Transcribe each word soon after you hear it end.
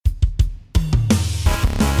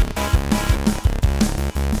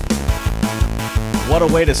What a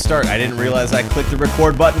way to start. I didn't realize I clicked the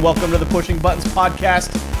record button. Welcome to the Pushing Buttons podcast.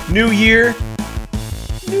 New year,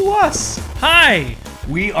 new us. Hi.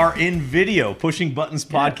 We are in video. Pushing Buttons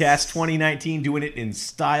podcast 2019, doing it in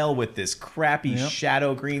style with this crappy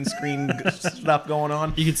shadow green screen stuff going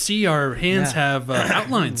on. You can see our hands have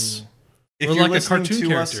outlines. If We're you're like a listening cartoon to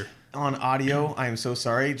character. us on audio, I am so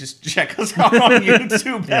sorry. Just check us out on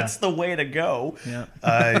YouTube. That's the way to go.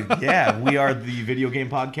 We are the video game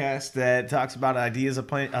podcast that talks about ideas,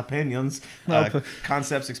 opinions,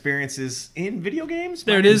 concepts, experiences in video games.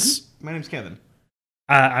 There it is. My name's Kevin.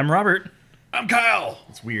 I'm Robert. I'm Kyle.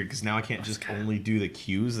 It's weird because now I can't just only do the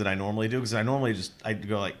cues that I normally do because I normally I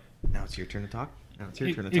go like, now it's your turn to talk. Now it's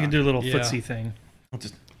your turn to talk. You can do a little footsie thing. I'll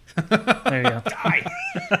just There you go.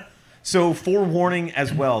 die. So forewarning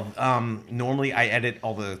as well. Normally I edit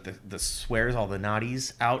all the swears, all the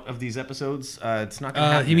naughties out of these episodes. It's not going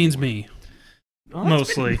to happen. He means me. Well,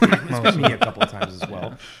 Mostly. It's been me a couple of times as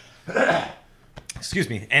well. Excuse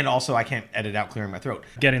me. And also I can't edit out clearing my throat.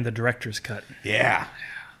 Getting the director's cut. Yeah.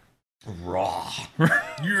 Raw.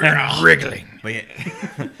 And wriggling. But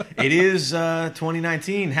yeah, it is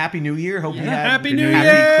 2019. Happy New Year. Hope you had Happy New happy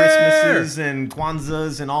Year! Christmases and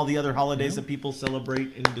Kwanzas and all the other holidays that people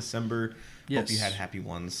celebrate in December. Yes. Hope you had happy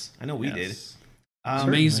ones. I know we did.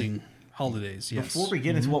 Amazing holidays, yes. Before we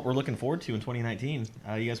get into what we're looking forward to in 2019,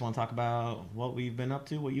 you guys want to talk about what we've been up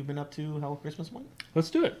to, what you've been up to, how Christmas went? Let's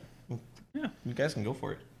do it. Yeah, you guys can go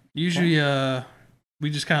for it. Usually we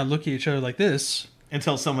just kind of look at each other like this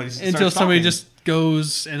Until somebody just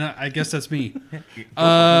goes, and I guess that's me.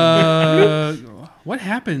 What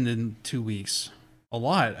happened in 2 weeks? A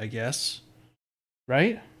lot, I guess.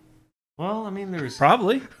 Right? Well, I mean, there's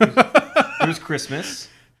Probably. Christmas.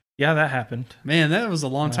 Yeah, that happened. Man, that was a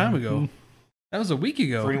long time ago. That was a week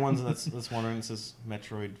ago. For anyone that's wondering, this is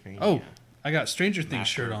Metroidvania. Oh, I got Stranger Things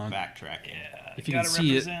Master shirt on. Backtrack. Yeah. If you can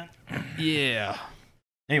see it. Yeah.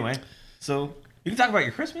 Anyway, so you can talk about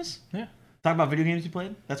your Christmas. Yeah. Talk about video games you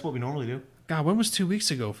played. That's what we normally do. God, when was 2 weeks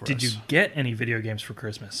ago for us? Did you get any video games for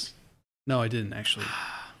Christmas? No, I didn't actually.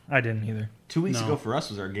 I didn't either. 2 weeks No. ago for us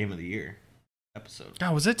was our Game of the Year episode.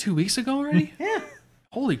 God, was that 2 weeks ago already? Yeah.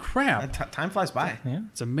 Holy crap. Time flies by. Yeah.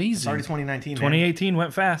 It's amazing. It's already 2019. 2018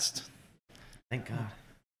 went fast. Thank God.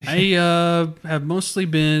 I have mostly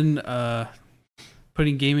been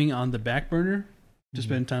putting gaming on the back burner. Just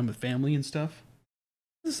spending time with family and stuff.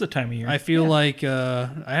 This is the time of year. I feel like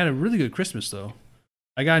I had a really good Christmas, though.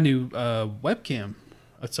 I got a new webcam.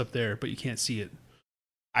 It's up there, but you can't see it.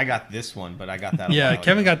 I got this one, but I got that. Yeah, a while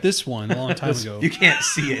Kevin ago. got this one a long time ago. You can't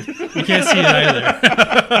see it. You can't see it either.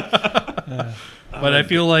 But I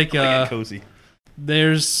feel like Get cozy.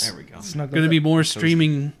 there's There we go. going to be more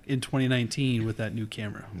streaming in 2019 with that new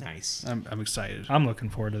camera. Nice. I'm excited. I'm looking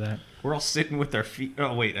forward to that. We're all sitting with our feet.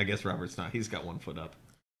 Oh wait, I guess Robert's not. He's got one foot up.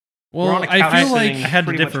 Well, We're on a I couch feel like sitting I had to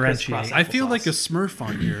pretty much differentiate. crisscross I feel like a applesauce. Smurf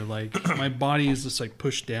on here. Like my body is just like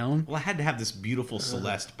pushed down. Well, I had to have this beautiful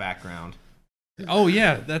Celeste background. Oh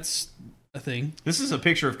yeah, that's a thing. This is a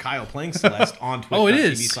picture of Kyle playing Celeste on Twitch. Oh, it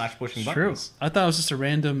is. /pushing True. buttons. I thought it was just a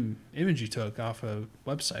random image you took off a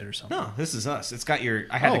website or something. No, this is us. It's got your.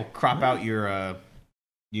 I had to Oh. crop out your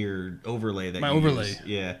overlay that My you overlay. use.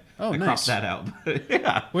 Yeah. Oh, I nice. cropped that out. But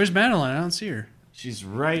yeah, Where's Madeline? I don't see her. she's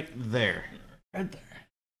right there. Right there.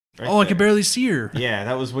 Right Oh, I there. can barely see her. Yeah,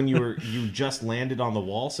 that was when you just landed on the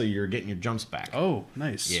wall, so you're getting your jumps back. Oh,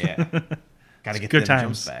 nice. Yeah. Got to get Good them times.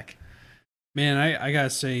 jumps back. Man, I gotta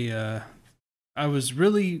say, I was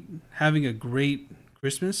really having a great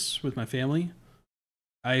Christmas with my family.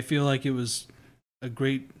 I feel like it was a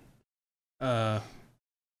great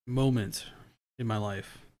moment in my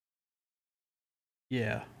life.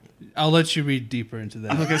 Yeah. I'll let you read deeper into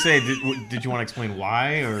I was that. gonna say, did you want to explain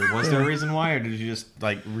why, or was there a reason why, or did you just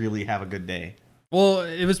like really have a good day? Well,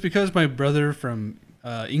 it was because my brother from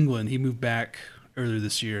England, he moved back earlier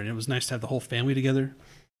this year, and it was nice to have the whole family together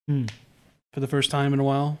for the first time in a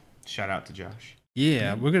while. Shout out to Josh.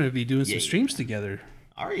 Yeah, we're going to be doing some Yeah. streams together.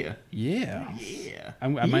 Are you? Yeah. Yeah. I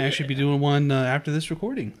might actually be doing one after this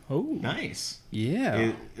recording. Oh, Nice.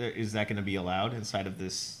 Yeah. Is that going to be allowed inside of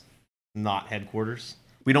this not headquarters?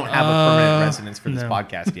 We don't have a permanent residence for this no.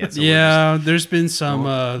 podcast yet. So Yeah, there's been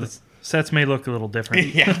some sets may look a little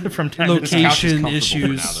different. Yeah. from time to time. This couch is location comfortable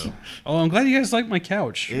issues. for now, Oh, I'm glad you guys like my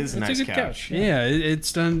couch. It is a It's nice a good couch. Yeah,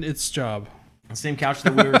 it's done its job. The same couch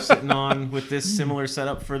that we were sitting on with this similar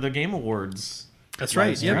setup for the Game Awards. That's live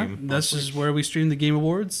right. Yeah, stream. this is where we streamed the Game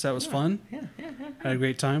Awards. That was fun. Yeah. Had a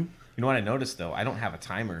great time. You know what I noticed though? I don't have a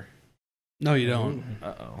timer. No, you don't.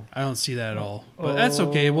 Uh-oh. I don't see that at all. But that's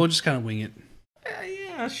okay. We'll just kind of wing it.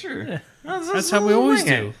 Yeah, Yeah, sure. Yeah. That's how we always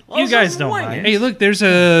do. You guys don't mind. Hey, look, there's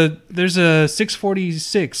a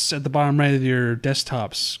 646 at the bottom right of your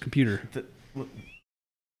desktop's computer.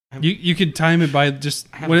 You can time it by just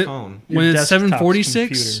I have when a it, phone. when Your it's desktop's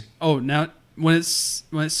 746. computer. Oh, now when it's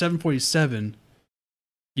 747,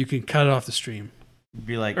 you can cut off the stream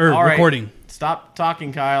Be like, or all right, recording. stop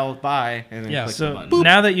talking, Kyle. Bye. And then Yeah, click the So button.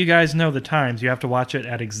 now that you guys know the times, you have to watch it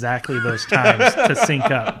at exactly those times to sync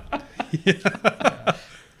up. Anything else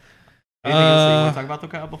that you want to talk about, though,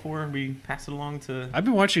 Kyle, before we pass it along to... I've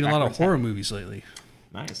been watching a lot of Backwards horror movies lately.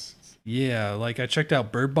 Nice. Yeah, like I checked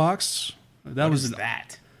out Bird Box. That What was is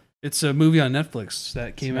that? It's a movie on Netflix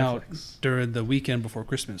that came out Netflix. during the weekend before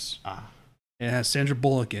Christmas. Ah. It has Sandra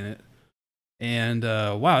Bullock in it. And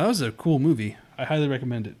wow, that was a cool movie. I highly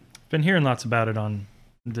recommend it. Been hearing lots about it on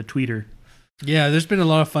the Twitter. Yeah, there's been a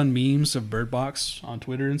lot of fun memes of Bird Box on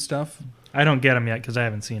Twitter and stuff. I don't get them yet because I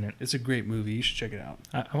haven't seen it. It's a great movie. You should check it out.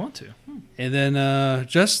 I want to. And then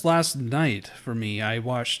just last night for me, I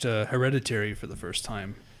watched Hereditary for the first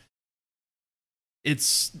time.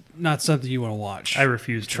 It's not something you want to watch. I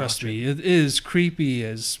refuse to Trust watch me. It is creepy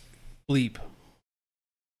as bleep. it.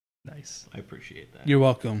 Nice. I appreciate that. You're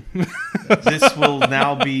welcome. This will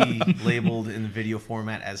now be labeled in video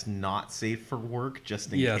format as not safe for work,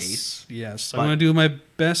 just in case. Yes. But- I'm going to do my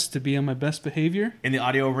best to be on my best behavior. In the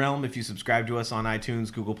audio realm, if you subscribe to us on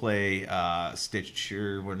iTunes, Google Play,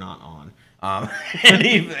 Stitcher, we're not on.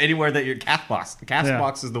 Anywhere that your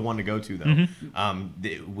Castbox is the one to go to, though.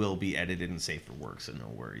 It will be edited and safe for work, so no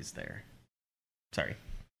worries there. Sorry.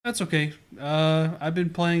 That's okay. I've been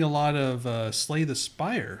playing a lot of Slay the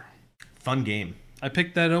Spire. Fun game. I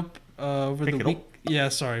picked that up over Pick the it week. up? Yeah,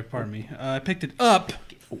 sorry, pardon me. I picked it up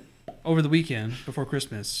over the weekend before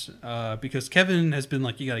Christmas because Kevin has been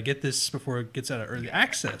like, you got to get this before it gets out of early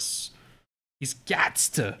access. He's got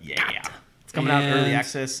to. Yeah. It's coming out in early And-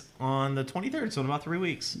 access on the 23rd, so in about 3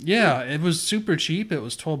 weeks. Yeah, it was super cheap. It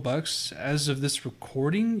was $12. As of this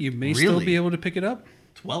recording, you may still Really? be able to pick it up.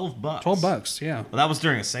 $12. $12, yeah. Well, that was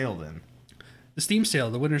during a sale then. The Steam sale,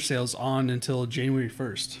 the winter sale's on until January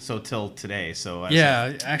 1st. So till today. So as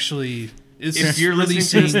Yeah, actually, it's if you're listening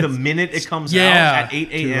to this the minute it comes Yeah. out at 8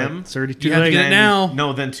 a.m., It's already too You have to late. get it then- now.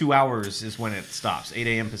 No, then 2 hours is when it stops. 8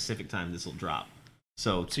 a.m. Pacific time, this will drop.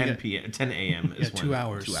 So 10 got- p.m. 10 a.m. is Yeah, when 2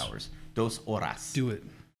 hours. 2 hours. Dos horas. Do it.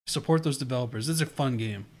 Support those developers. It's a fun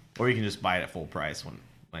game. Or you can just buy it at full price when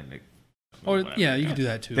it. Or whatever. yeah, you can do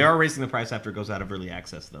that too. They are raising the price after it goes out of early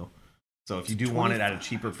access, though. So if you do want it at a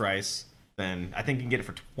cheaper price, then I think you can get it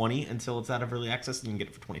for 20 until it's out of early access, and you can get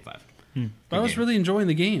it for 25. But I was game. really enjoying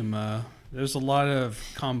the game. There's a lot of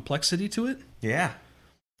complexity to it. Yeah.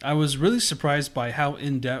 I was really surprised by how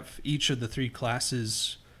in depth each of the three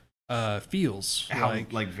classes feels. How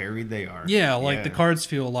like varied they are. Yeah, like the cards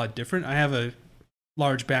feel a lot different. I have a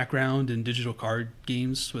large background in digital card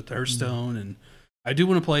games with Hearthstone, and I do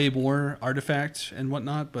want to play more Artifact and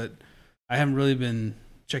whatnot, but I haven't really been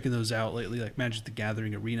checking those out lately, like Magic the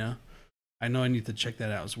Gathering Arena. I know I need to check that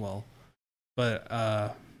out as well. But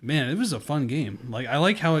man, it was a fun game. Like I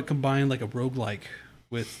like how it combined like a roguelike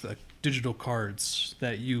with digital cards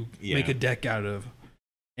that you make a deck out of.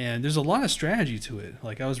 And there's a lot of strategy to it.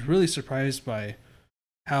 Like I was really surprised by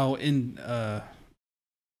how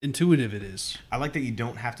intuitive it is. I like that you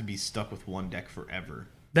don't have to be stuck with one deck forever.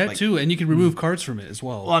 That Like- too, and you can remove cards from it as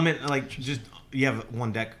well. Well, I mean, like, just you have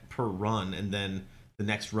one deck per run, and then the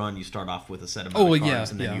next run you start off with a set amount of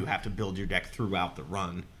cards, and then you have to build your deck throughout the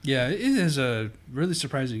run. Yeah, it is a really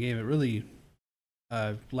surprising game. It really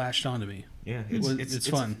latched onto me. Yeah, It's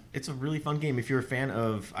fun. It's a really fun game. If you're a fan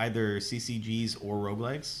of either CCGs or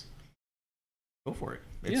roguelikes, go for it.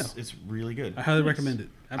 It's really good. I highly recommend it.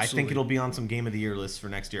 Absolutely. I think it'll be on some Game of the Year lists for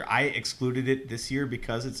next year. I excluded it this year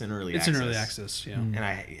because it's in early access. It's in early access, yeah. And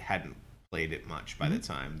I hadn't played it much by the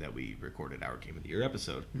time that we recorded our Game of the Year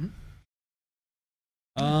episode.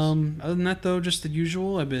 Other than that, though, just the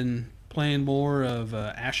usual. I've been playing more of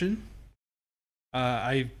Ashen.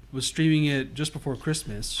 I was streaming it just before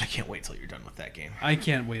Christmas. I can't wait till you're done with that game. I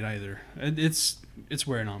can't wait either. It's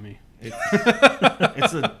wearing on me. It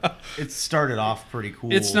started off pretty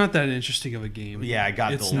cool. It's not that interesting of a game. Yeah, I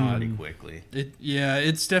got It's dulled not. pretty quickly.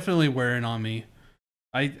 It's definitely wearing on me.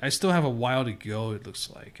 I still have a while to go, it looks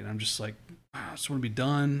like, and I'm just like, I just want to be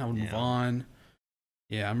done. I want to move on.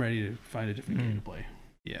 Yeah, I'm ready to find a different game to play.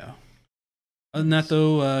 Yeah. Other than that,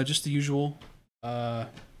 though, just the usual.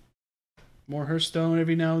 More Hearthstone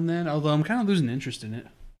every now and then, although I'm kind of losing interest in it.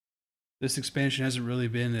 This expansion hasn't really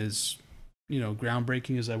been as,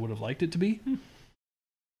 groundbreaking as I would have liked it to be.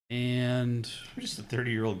 And I'm just a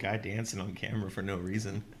 30-year-old guy dancing on camera for no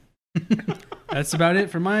reason. that's about it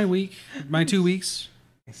for my week, my 2 weeks.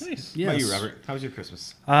 Nice. How about you, Yes. Robert? How was your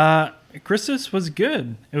Christmas? Christmas was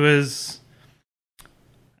good. It was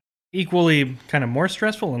equally kind of more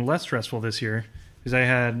stressful and less stressful this year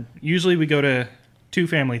because usually we go to two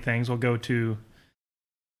family things. We'll go to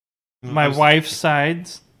my wife's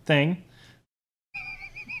side's thing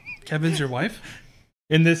Kevin's your wife?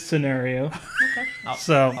 in this scenario. I'll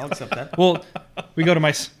So, accept that. well, we go to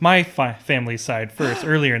my family's side first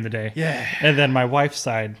earlier in the day, Yeah. and then my wife's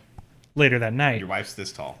side later that night. Your wife's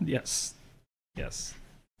this tall. Yes.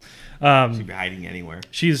 She'd be hiding anywhere.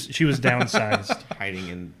 She was downsized. Hiding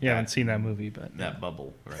in You haven't seen that movie, but that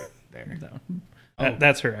bubble right there. no.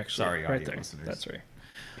 That's her actually. Sorry, right audio there. listeners. That's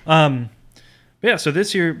right. Yeah. So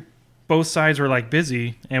this year, both sides were like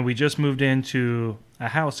busy, and we just moved into a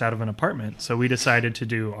house out of an apartment. So we decided to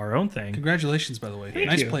do our own thing. Congratulations, by the way. Thank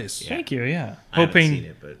Nice you. place Thank you. Yeah. I haven't seen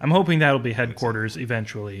it, but- I'm hoping that'll be headquarters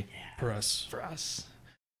eventually for us. for us.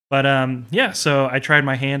 But yeah. So I tried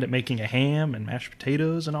my hand at making a ham and mashed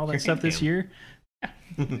potatoes and all that Your stuff this ham. year.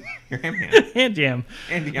 Your ham hand. And jam.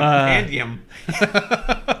 And yum. And yum.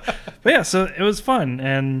 But yeah. So it was fun,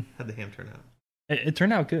 and How'd the ham turn out? it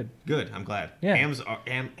turned out good. Good. I'm glad. Yeah.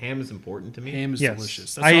 Ham is important to me. Ham is Yes.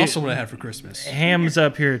 delicious. That's also what I had for Christmas. Ham's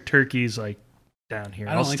up here, turkey's like down here.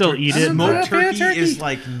 I don't I'll like still turkey. eat I it. don't but- know. Smoked turkey turkey. is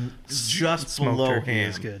like just Smoked below turkey ham.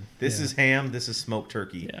 is good. This Yeah. is ham. This is smoked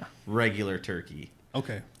turkey. Yeah. Regular turkey.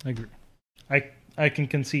 Okay. I agree. I can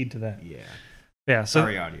concede to that. Yeah. Yeah. So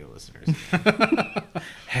Sorry, audio listeners.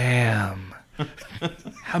 ham.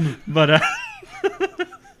 Hamu. But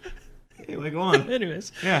Anyway, go on.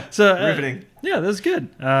 anyways, Yeah. so Riveting. yeah, that was good.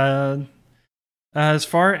 As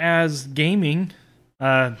far as gaming,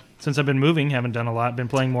 since I've been moving, haven't done a lot. Been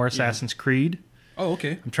playing more Assassin's Creed. Oh,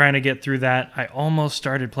 okay. I'm trying to get through that. I almost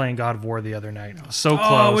started playing God of War the other night. I was so close.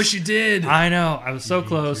 Oh, I wish you did. I know. I was so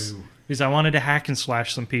close because I wanted to hack and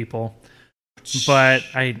slash some people, but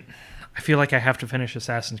I feel like I have to finish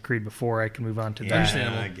Assassin's Creed before I can move on to Yeah,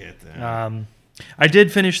 Understandable. I get that. I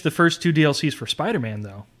did finish the first two DLCs for Spider-Man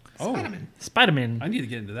though. Oh, Spider-Man, I need to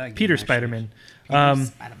get into that game. Peter actually. Spider-Man.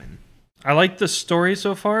 Spider-Man. I like the story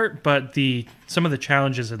so far, but some of the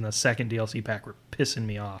challenges in the second DLC pack were pissing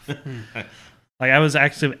me off. Like I was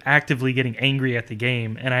actively getting angry at the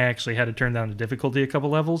game, and I actually had to turn down the difficulty a couple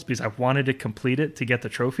levels because I wanted to complete it to get the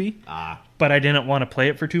trophy, but I didn't want to play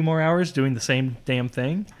it for 2 more hours doing the same damn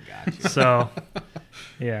thing. Gotcha. So,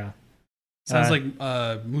 yeah, Sounds like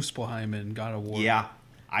Muspelheim and God of War. Yeah.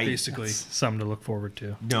 Basically. something to look forward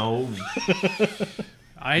to. No.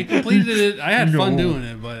 I completed it. I had fun doing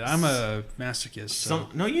it, but I'm a masochist. So.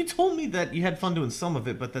 No, you told me that you had fun doing some of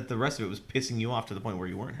it, but that the rest of it was pissing you off to the point where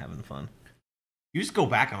you weren't having fun. You just go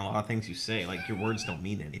back on a lot of things you say. Like, your words don't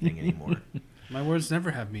mean anything anymore. My words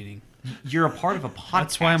never have meaning. You're a part of a podcast.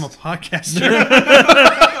 That's why I'm a podcaster.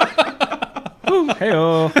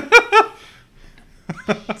 Hey-oh.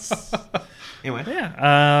 Anyway.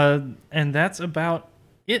 Yeah, and that's about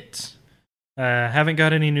it. Haven't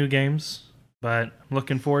got any new games, but I'm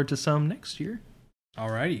looking forward to some next year.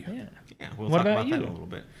 Alrighty. Yeah. Yeah, we'll What talk about about that you? in a little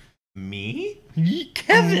bit. Me?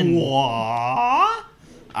 Kevin! What?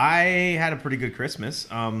 I had a pretty good Christmas.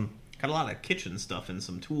 Got a lot of kitchen stuff and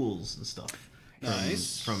some tools and stuff.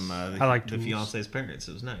 Nice. From I like the tools. fiance's parents.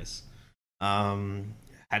 It was nice.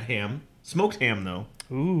 Had ham. Smoked ham, though.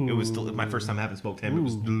 Ooh. It was my first time having smoked ham. It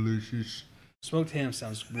was Ooh. delicious. Smoked ham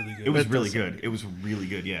sounds really good. It was That really does sound good. It was really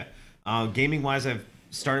good, yeah. Gaming-wise, I've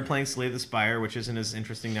started playing Slay the Spire, which isn't as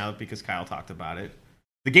interesting now because Kyle talked about it.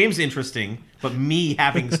 The game's interesting, but me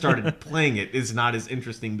having started playing it is not as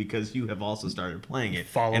interesting because you have also started playing it.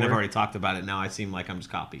 Follower. And I've already talked about it. Now I seem like I'm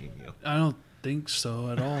just copying you. I don't think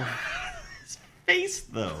so at all. Face,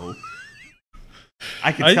 though.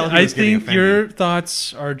 I can tell he I was getting think offended. your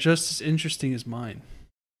thoughts are just as interesting as mine.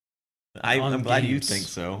 I'm on glad you games. think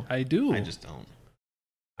so. I do. I just don't.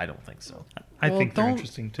 I don't think so. I Well, think they're don't-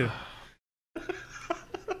 interesting too.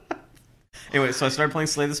 Anyway, so I started playing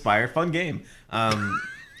Slay the Spire. Fun game.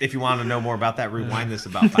 If you want to know more about that, rewind this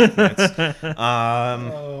about 5 minutes.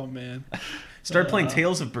 Oh man. Started playing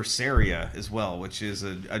Tales of Berseria as well, which is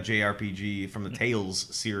a JRPG from the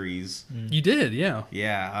Tales series. You did, yeah.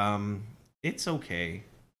 Yeah, it's okay.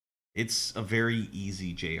 It's a very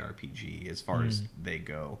easy JRPG as far as they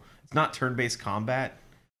go. It's not turn-based combat.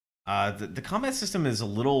 The combat system is a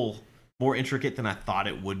little more intricate than I thought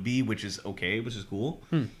it would be, which is okay, which is cool.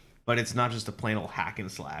 But it's not just a plain old hack and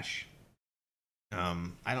slash. I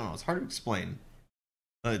don't know. It's hard to explain.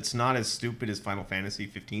 It's not as stupid as Final Fantasy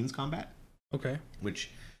 15's combat, Okay.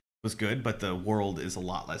 which was good, but the world is a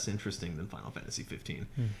lot less interesting than Final Fantasy 15.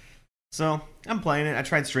 So I'm playing it. I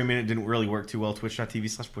tried streaming it. Didn't really work too well.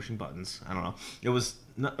 Twitch.tv/pushing buttons. I don't know. It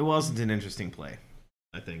wasn't an interesting play.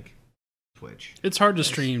 I think. Twitch. It's hard to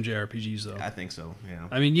stream JRPGs though. I think so, yeah.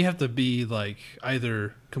 I mean, you have to be like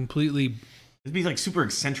either completely It'd be like super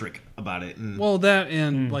eccentric about it. And that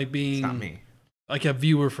and like it's not being me. like a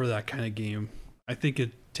viewer for that kind of game. I think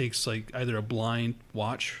it takes like either a blind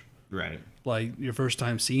watch, Right. like your first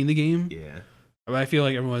time seeing the game. Yeah. But I feel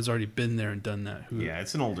like everyone's already been there and done that. Yeah,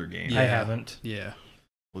 it's an older game. I haven't. Yeah.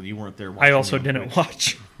 Well, you weren't there I watching also me on didn't Twitch.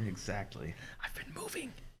 watch. Exactly. I've been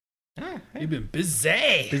moving. You've been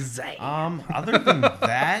busy. Other than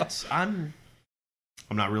that, I'm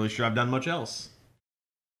not really sure I've done much else.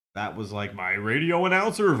 That was like my radio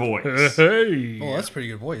announcer voice. Hey. Oh, that's a pretty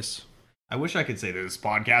good voice. I wish I could say this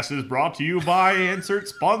podcast is brought to you by insert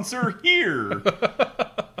sponsor here.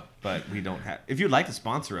 But we don't have. If you'd like to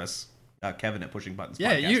sponsor us, Kevin at Pushing Buttons.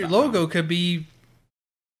 Yeah, your logo could be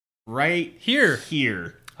right here.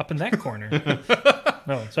 Here. Up in that corner.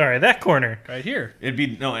 No, sorry, that corner. Right here. It'd be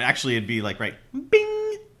like right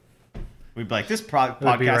bing. We'd be like, this podcast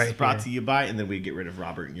right is brought here. to you by, and then we'd get rid of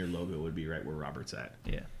Robert, and your logo would be right where Robert's at.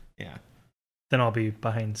 Yeah. Yeah. Then I'll be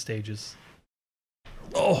behind stages.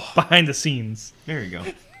 Oh, Behind the scenes. There you go.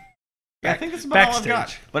 Yeah, I think that's about all I've got.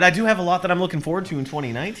 Backstage. But I do have a lot that I'm looking forward to in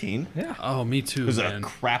 2019. Yeah. oh, me too, There's a man.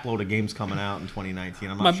 crap load of games coming out in 2019.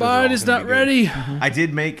 I'm not My sure they're all body's gonna not be good. ready. I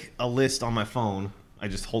did make a list on my phone. I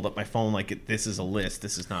just hold up my phone like this is a list.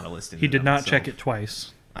 This is not a list. He did not check it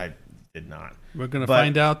twice. I did not. We're gonna But-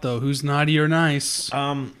 find out though who's naughty or nice.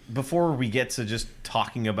 Before we get to just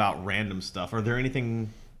talking about random stuff, are there any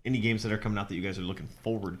games that are coming out that you guys are looking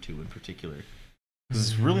forward to in particular? Because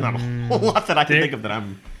there's really not a whole lot that I can think of that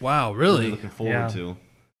I'm Wow, really really? looking forward Yeah. to.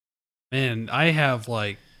 Man, I have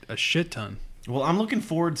like a shit ton. Well, I'm looking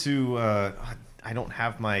forward to. I don't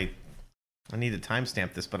have my. I need to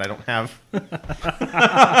timestamp this, but I don't have.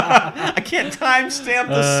 I can't timestamp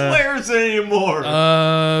the swears anymore.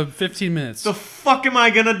 15 minutes. the fuck am I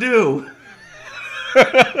gonna do?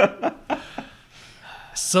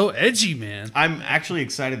 So edgy, man. I'm actually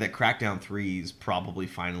excited that Crackdown 3 is probably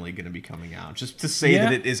finally going to be coming out. Just to say Yeah.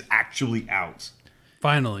 that it is actually out.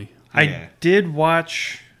 Finally. Yeah. I did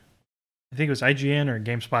watch, I think it was IGN or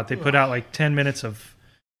GameSpot. They put out like 10 minutes of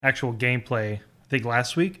actual gameplay, I think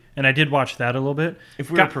last week, and I did watch that a little bit.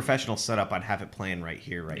 If we were a professional setup, I'd have it playing right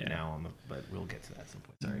here, right now. But we'll get to that at some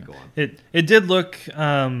point. Sorry, go on. It did look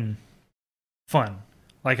fun.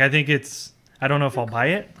 Like I think I don't know if I'll buy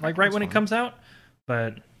it like right when it comes out,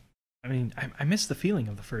 but I mean I miss the feeling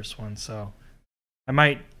of the first one, so I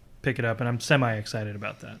might pick it up, and I'm semi excited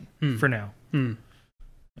about that for now.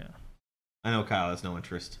 I know Kyle has no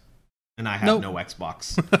interest, and I have Nope. no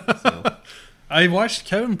Xbox. So. I watched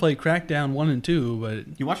Kevin play Crackdown 1 and 2,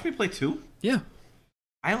 but You watched me play 2? yeah,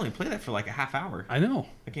 I only played that for like a half hour. I know.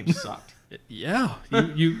 That game sucked. Yeah,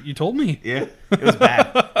 you told me. Yeah, it was bad.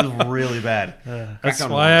 It was really bad. That's Crackdown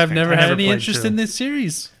 1 why was I've never fantastic. had never any played interest 2. in this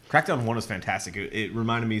series. Crackdown 1 was fantastic. It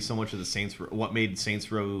reminded me so much of the what made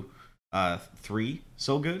Saints Row 3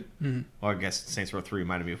 so good. Mhm. Or I guess Saints Row 3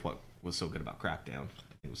 reminded me of what was so good about Crackdown.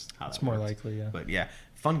 It was how It's that more worked. likely, yeah. But yeah,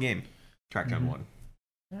 fun game. Crackdown 1.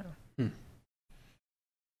 Yeah. Hmm.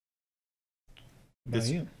 About This-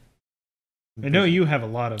 you? I know you have a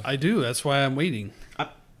lot of. I do. That's why I'm waiting.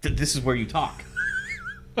 This is where you talk.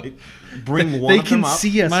 Bring one They of can them up.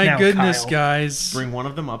 see us My now, goodness, Kyle. guys. Bring one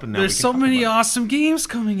of them up, and now There's we can so talk many about awesome games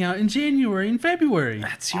coming out in January and February.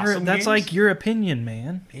 That's Awesome that's games? like your opinion,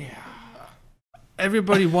 man. it. Yeah.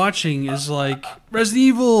 Everybody watching is like Resident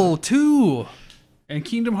Evil 2 and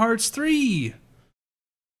Kingdom Hearts 3.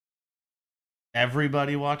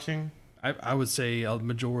 Everybody watching. I would say a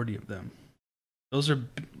majority of them. Those are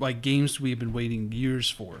like games we've been waiting years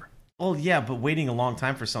for. Well, yeah, but waiting a long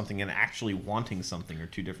time for something and actually wanting something are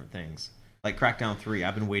two different things. Like Crackdown 3,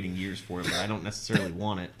 I've been waiting years for it, but I don't necessarily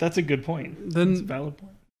want it. That's a good point. Then- That's a valid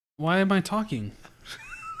point. Why am I talking?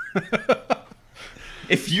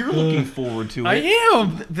 If you're looking forward to it, I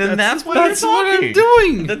am. then that's what That's you're what I'm talking.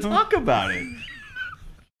 doing. Then talk about it.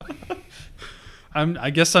 I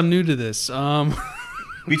guess I'm new to this.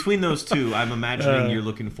 Between those two, I'm imagining you're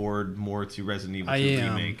looking forward more to Resident Evil 2 I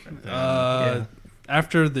am. remake.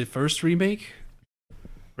 After the first remake,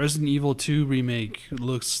 Resident Evil 2 remake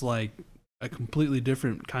looks like a completely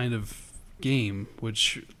different kind of game,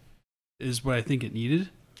 which is what I think it needed.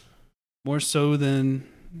 More so than,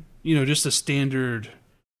 just a standard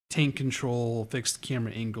tank control, fixed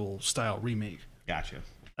camera angle style remake. Gotcha.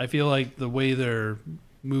 I feel like the way they're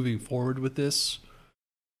moving forward with this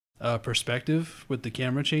perspective with the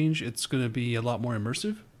camera change, it's going to be a lot more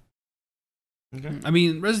immersive. Okay. I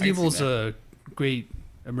mean, Resident I can Evil see is a great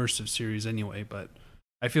immersive series anyway, but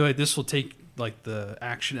I feel like this will take like the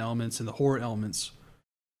action elements and the horror elements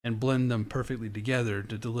and blend them perfectly together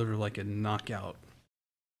to deliver like a knockout.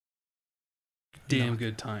 Damn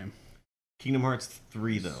good time. Kingdom Hearts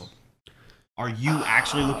 3, though. Are you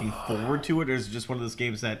actually looking forward to it, or is it just one of those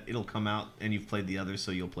games that it'll come out and you've played the others,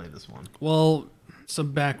 so you'll play this one? Well,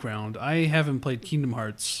 some background. I haven't played Kingdom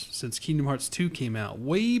Hearts since Kingdom Hearts 2 came out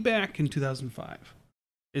way back in 2005.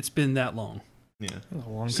 It's been that long. Yeah. That was a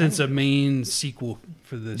long Since time. a main sequel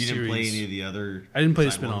for the You series. didn't play any of the other I didn't play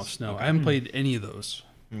the side spin-offs, ones? no. Okay. I haven't played any of those.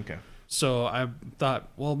 Okay. So I thought,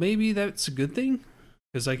 well, maybe that's a good thing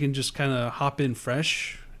because I can just kind of hop in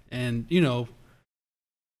fresh and, you know,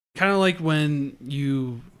 kind of like when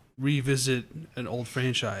you revisit an old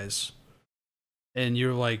franchise and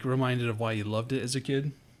you're like reminded of why you loved it as a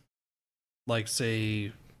kid. Like,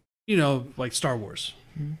 say, you know, like Star Wars.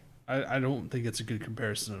 Mm-hmm. I don't think it's a good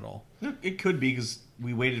comparison at all. No, it could be because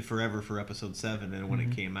we waited forever for episode 7, and when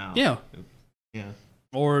it came out. Yeah. Yeah.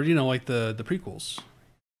 Or, you know, like the prequels.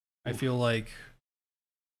 I feel like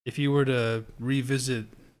if you were to revisit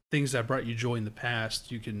things that brought you joy in the past,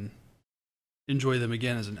 you can enjoy them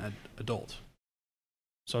again as an adult.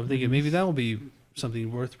 So I'm thinking maybe that will be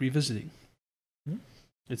something worth revisiting.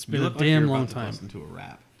 It's You been a look like damn you're long about to time. bust into a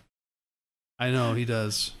rap. I know, he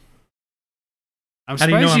does. I'm How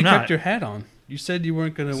do you know surprised you I'm kept not? your hat on. You said you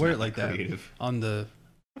weren't going to It's wear not it like that creative. on the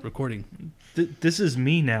recording. This is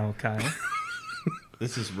me now, Kyle.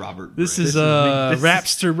 This is Robert. This Bray. is this is-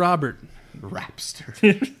 Rapster Robert.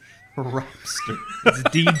 Rapster. Rapster. It's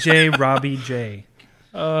DJ Robbie J.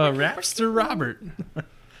 Rapster Robert.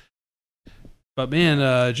 But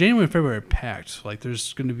man, January and February are packed. Like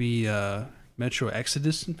there's going to be Metro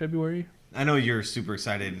Exodus in February. I know you're super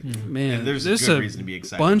excited. Man, And there's there's good a reason to be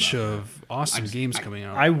excited. bunch about of awesome games coming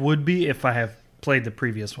out. I would be if I have played the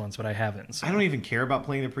previous ones, but I haven't. So. I don't even care about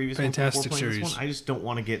playing the previous Fantastic one before playing series. this one. I just don't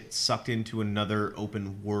want to get sucked into another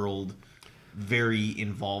open world, very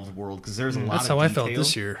involved world because there's a lot That's of how I detail. felt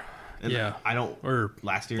this year. And Yeah. I don't. Or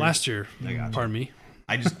Last year. last year. I got you. Pardon me.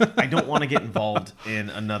 I don't want to get involved in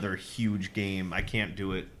another huge game. I can't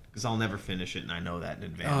do it because I'll never finish it, and I know that in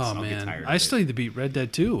advance. Oh I'll get man, tired. I of still it. need to beat Red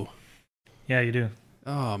Dead 2. Yeah, you do.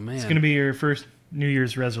 Oh man, It's going to be your first New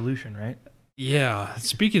Year's resolution, right? Yeah.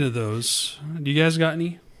 Speaking of those, do you guys got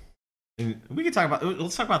any? And we can talk about.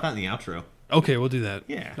 Let's talk about that in the outro. Okay, we'll do that.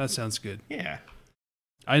 Yeah. That sounds good. Yeah.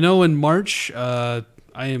 I know in March, I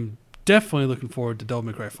am definitely looking forward to Devil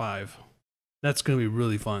May Cry 5. That's going to be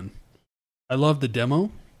really fun. I love the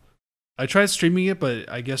demo. I tried streaming it, but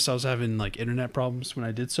I guess I was having like internet problems when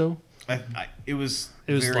I did so. It was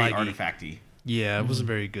It was very laggy. artifacty. Yeah, it wasn't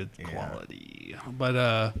very good Yeah. quality. But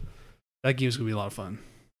that game's going to be a lot of fun.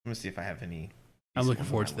 Let me see if I have any. I'm looking on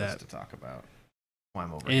forward my to list that. to talk about. While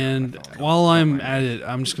I'm over here on And my phone. while I'm Don't at mind it,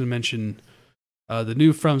 I'm just going to mention the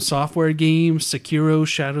new From Software game, Sekiro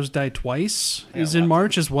Shadows Die Twice, Yeah, is in lots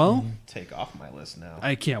March as well. take off my list now.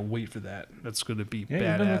 I can't wait for that. That's going to be Yeah, badass.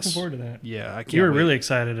 you've been looking forward to that. Yeah, I can't You were wait. really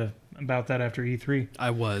excited about that after E E3. I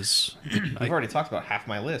was. We've already talked about half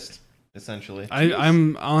my list, essentially.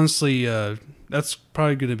 I'm honestly, that's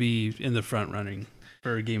probably going to be in the front running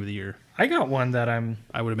for Game of the Year, I got one that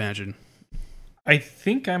I would imagine. I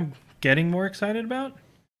think I'm getting more excited about,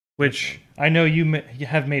 which I know you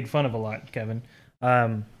have made fun of a lot, Kevin.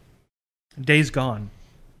 Days Gone.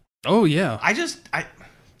 Oh, yeah.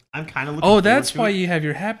 I'm kind of looking. Oh, forward that's to why it. you have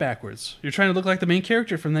your hat backwards. You're trying to look like the main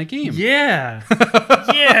character from that game. Yeah.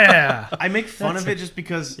 Yeah. I make fun of it just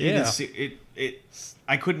because Yeah. it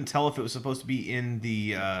I couldn't tell if it was supposed to be in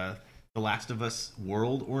the Last of Us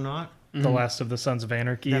world or not. The Last of the Sons of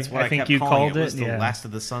Anarchy. That's what I, think kept you calling called it. Was the yeah. Last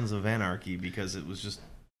of the Sons of Anarchy because it was just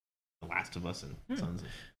the Last of Us and Sons of.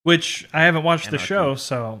 Which I haven't watched the Anarchy. show,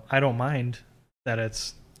 so I don't mind that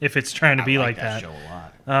if it's trying to be I like that. show a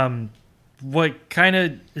lot. What kind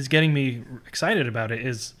of is getting me excited about it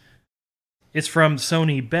is it's from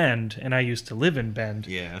Sony Bend, and I used to live in Bend.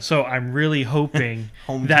 Yeah. So I'm really hoping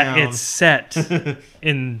Hometown. that it's set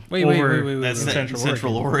in Wait, That's in set in Central,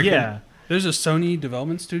 Central Oregon. Oregon. Yeah. There's a Sony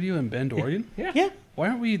development studio in Bend, Oregon. Yeah. Why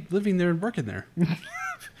aren't we living there and working there?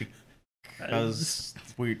 Because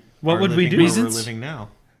we. What are would we living do? where Reasons? We're living now.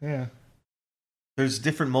 Yeah. There's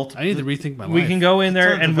different multiple. I need to rethink my life. We can go in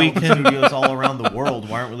there and we can studios all around the world.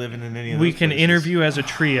 Why aren't we living in any of those we can places? interview as a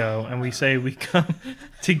trio, and we say we come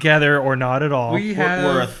together or not at all. We have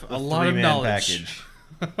a lot of three-man knowledge.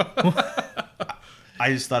 package. I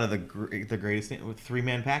just thought of the greatest name,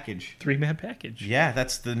 3-man package. 3-man package. Yeah,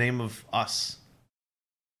 that's the name of us.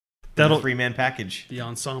 That'll 3-man package. The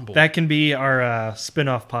ensemble. that can be our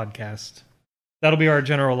spin-off podcast. That'll be our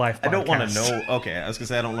general life podcast. I don't want to know. Okay, I was gonna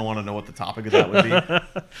say I don't want to know what the topic of that would be.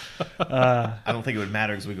 I don't think it would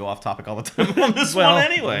matter because we go off topic all the time on this Well, one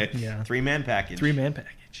anyway. yeah. 3-man package. 3-man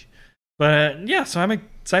package. But yeah, so I'm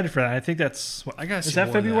excited for that. I think that's I got. is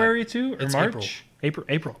that February too or It's March?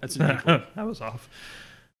 April. That's in April. That was off.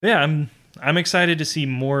 Yeah, I'm excited to see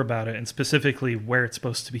more about it and specifically where it's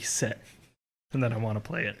supposed to be set, and then I want to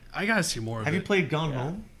play it. I gotta see more of Have it. you played Gone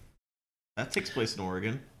Home? That takes place in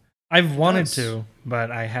Oregon. I've wanted That's- to,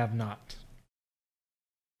 but I have not.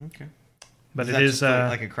 Okay. But Is it that is just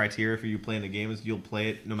like a criteria for you playing the game is you'll play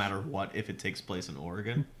it no matter what if it takes place in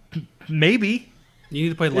Oregon? maybe You need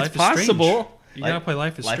to play it's Life is possible. Strange. You gotta play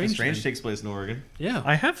Life is Life Strange. is Strange then. takes place in Oregon. Yeah.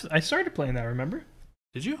 I started playing that. Remember?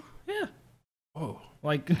 Did you? Yeah. Whoa.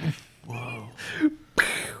 Like Whoa.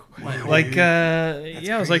 yeah,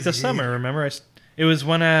 it was like the crazy. summer. Remember? It was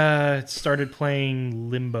when I started playing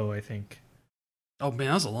Limbo. I think. Oh man,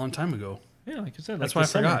 that was a long time ago. Yeah, like I said, That's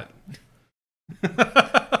like why I the summer. forgot.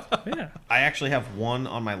 Yeah. I actually have one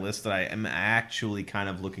on my list that I am actually kind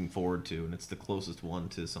of looking forward to, and it's the closest one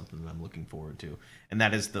to something that I'm looking forward to, and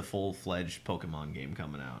that is the full-fledged Pokemon game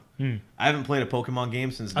coming out. I haven't played a Pokemon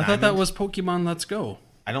game since. I thought that Diamond. was Pokemon Let's Go.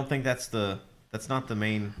 I don't think that's not the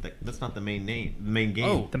main. That's not the main name. The main game.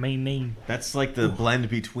 Oh. The main name. That's like the blend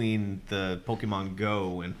between the Pokemon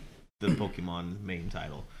Go and the Pokemon main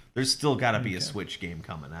title. There's still got to be a Switch game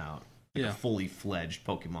coming out. Like Yeah. a fully fledged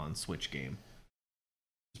Pokemon Switch game.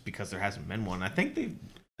 Just because there hasn't been one. I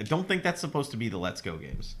don't think that's supposed to be the Let's Go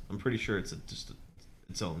games. I'm pretty sure it's just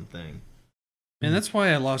its own thing. And that's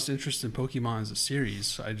why I lost interest in Pokemon as a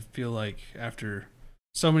series. I feel like after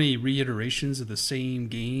so many reiterations of the same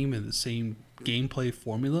game and the same gameplay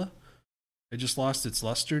formula, it just lost its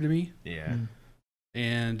luster to me. Yeah.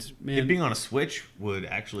 And man, It being on a Switch would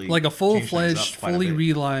actually like a change things full-fledged, up quite a fully bit.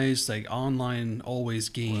 realized like online always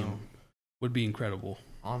game Wow. would be incredible.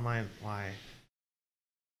 Online.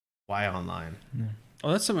 Why online?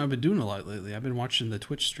 Oh, that's something I've been doing a lot lately. I've been watching the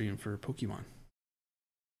Twitch stream for Pokemon.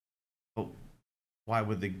 Why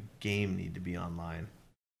would the game need to be online?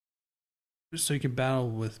 Just so you can battle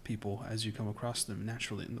with people as you come across them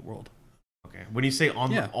naturally in the world. Okay. When you say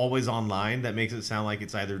Yeah. always online, that makes it sound like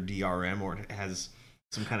it's either DRM or it has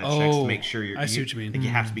some kind of checks to make sure I see what you mean. Like you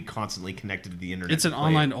have to be constantly connected to the internet. It's an to play it.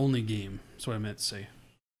 online only game. That's what I meant to say.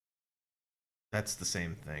 That's the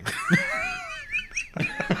same thing.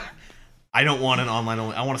 I don't want an online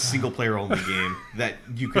only. I want a single player only game that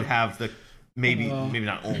you could have the maybe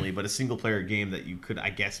not only, but a single player game that you could, I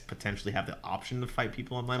guess, potentially have the option to fight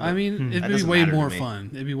people online. I mean, that it'd be doesn't way matter to more me. fun.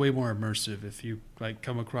 It'd be way more immersive if you like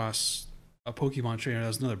come across a Pokemon trainer that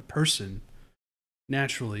was another person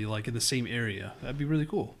naturally, like in the same area. That'd be really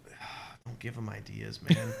cool. Don't give them ideas,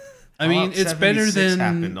 man. I mean, Fallout it's better 76 than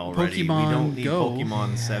happened already. Pokemon We don't need Go.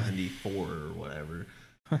 Pokemon 74 or whatever.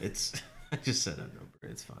 It's I just said a number.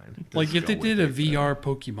 It's fine. Like Just if they go did with a it. VR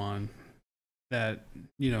Pokemon that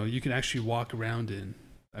you can actually walk around in.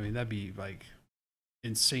 I mean, that'd be like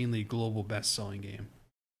insanely global best-selling game.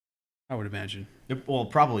 I would imagine. Well, it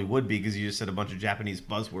probably would be because you just said a bunch of Japanese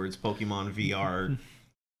buzzwords. Pokemon VR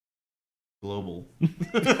global.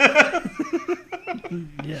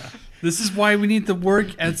 Yeah. This is why we need to work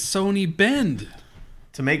at Sony Bend.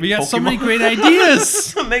 To make We got so many Pokemon- great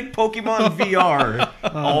ideas. to make Pokemon VR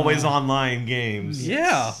always online games.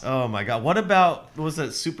 Yeah. Oh my god. What about was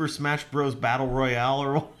that Super Smash Bros. Battle Royale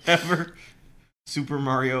or whatever? Super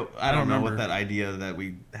Mario. I don't know what remember. that idea that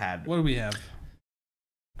we had. What do we have?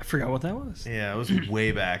 I forgot what that was. Yeah, it was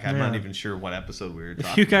way back. I'm Yeah. not even sure what episode we were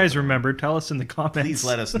talking If you guys about. remember, tell us in the comments. Please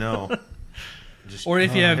let us know. Just, Or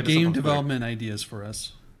if you have hit us up game on Twitter. development ideas for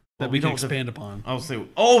us that Well, we we can don't expand upon. I'll say,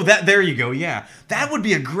 oh, there you go. Yeah, that would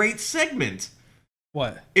be a great segment.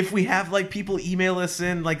 What? If we have like people email us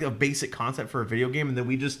in like a basic concept for a video game, and then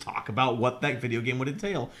we just talk about what that video game would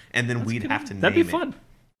entail, and then we'd have to That'd name be it. fun.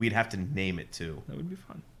 We'd have to name it too. That would be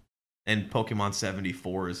fun. And Pokemon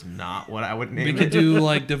 74 is not what I would name We it. could do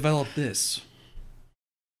like develop this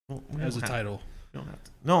Well, we as a don't have- title. we don't have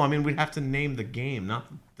to. No, I mean we'd have to name the game, not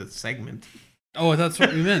the segment. Oh, that's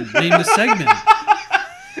what we meant. Name the segment.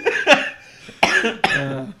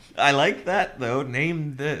 I like that though.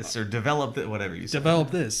 Name this or develop it, whatever you say.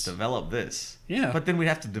 Develop this. Develop this. Yeah. But then we'd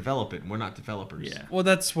have to develop it, and we're not developers. Yeah. Well,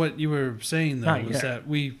 that's what you were saying though, Not was yet. that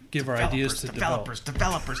we give our ideas to developers,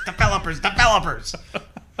 developers, developers, developers. develop.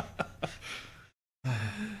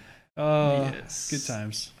 Yes. Good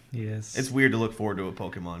times. Yes. It's weird to look forward to a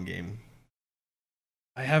Pokemon game.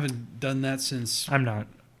 I haven't done that since I'm not.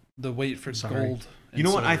 the wait for Sorry. gold. and You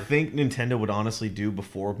know what I silver. think Nintendo would honestly do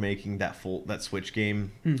before making that Switch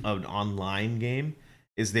game an online game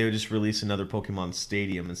is they would just release another Pokemon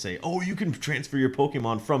Stadium and say, "Oh, you can transfer your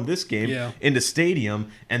Pokemon from this game into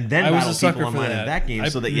Stadium, and then battle people online in that game,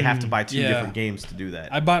 so that you have to buy 2 different games to do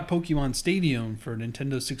that." I bought Pokemon Stadium for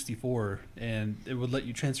Nintendo 64, and it would let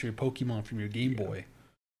you transfer your Pokemon from your Game Boy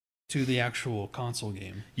to the actual console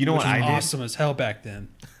game. You know what I did? Awesome as hell back then.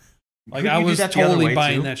 Like, Couldn't I you do was that the other totally way,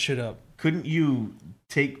 buying too? that shit up. Couldn't you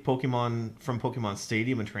take Pokemon from Pokemon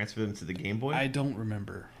Stadium and transfer them to the Game Boy? I don't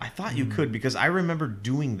remember. I thought you could, because I remember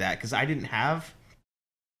doing that, because I didn't have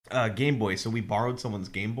a Game Boy, so we borrowed someone's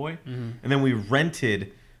Game Boy, and then we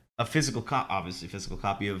rented a physical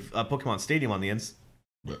copy of Pokemon Stadium on the on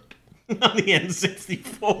the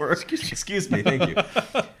N64. Excuse me, thank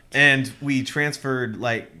you. And we transferred,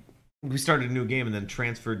 we started a new game and then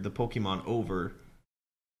transferred the Pokemon over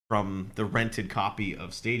from the rented copy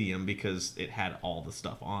of Stadium because it had all the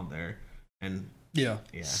stuff on there. And yeah.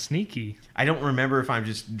 Sneaky. I don't remember if I'm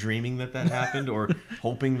just dreaming that happened or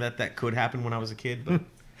hoping that could happen when I was a kid, but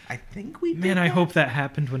I think we did. Man, I hope that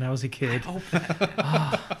happened when I was a kid. I hope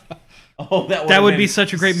that. Oh, that would be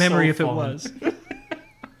such a great memory if it fun. was.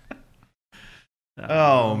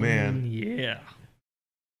 Oh, man. Yeah.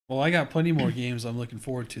 Well, I got plenty more games I'm looking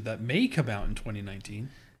forward to that may come out in 2019.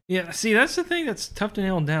 Yeah, see, that's the thing that's tough to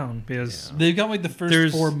nail down because They've got like the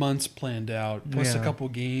first 4 months planned out, plus a couple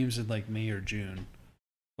games in like May or June.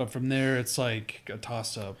 But from there, it's like a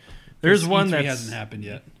toss-up. There's one that that hasn't happened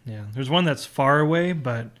yet. Yeah, there's one that's far away,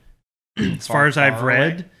 but as far as I've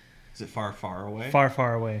read, is it far away?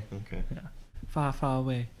 Far away. Okay. Yeah. Far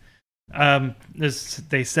away.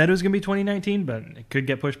 They said it was gonna be 2019, but it could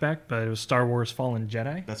get pushed back. But it was Star Wars Fallen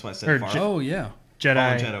Jedi. That's why I said far. Oh yeah,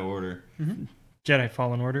 Jedi. Fallen Jedi Order. Mm-hmm. Jedi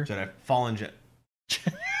Fallen Order. Jedi Fallen Jedi.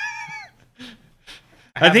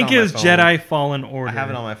 I think it was Jedi Fallen Order. I have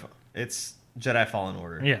it on my phone. It's Jedi Fallen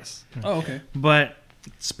Order. Yes. Oh, okay. But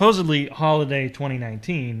supposedly holiday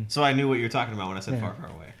 2019. So I knew what you were talking about when I said far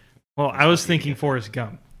away. Well, I was thinking Forrest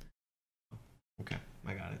Gump. Okay,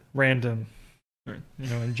 I got it. Random.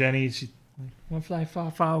 And Jenny, she's like, "We'll fly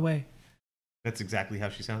far away." That's exactly how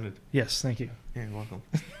she sounded. Yes, thank you. Yeah, you're welcome.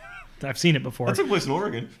 I've seen it before. That took place in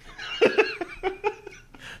Oregon.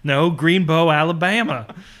 No, Greenbow,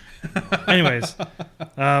 Alabama. Anyways,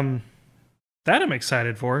 that I'm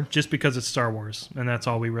excited for, just because it's Star Wars, and that's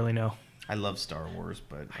all we really know. I love Star Wars,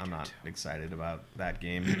 but I'm not excited about that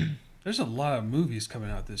game. There's a lot of movies coming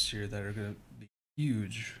out this year that are going to be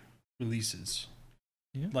huge releases.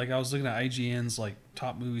 Yeah. Like, I was looking at IGN's like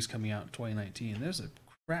top movies coming out in 2019. There's a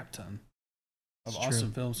crap ton of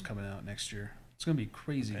awesome films coming out next year. It's going to be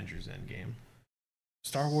crazy. Avengers Endgame.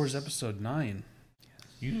 Star Wars Episode 9.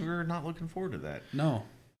 You're not looking forward to that. No.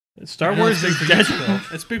 Star Wars is dead.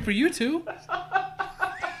 It's big for you too.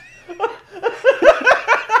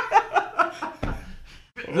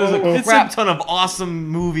 There's a crap ton of awesome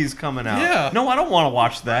movies coming out. Yeah. No, I don't want to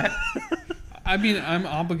watch that. I mean, I'm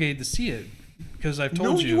obligated to see it because I've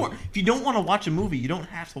told you. If you don't want to watch a movie, you don't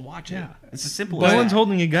have to watch it. It's as simple as No that. one's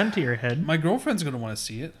holding a gun to your head. My girlfriend's going to want to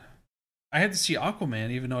see it. I had to see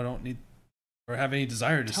Aquaman, even though I don't need or have any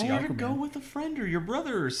desire to see Tell her Aquaman. to go with a friend or your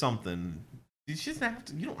brother or something. You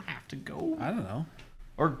don't have to go. I don't know.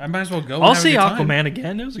 Or I might as well go. I'll see Aquaman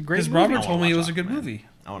again. It was a great movie. Because Robert told me it was a good movie.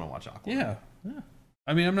 I want to watch Aquaman. Yeah.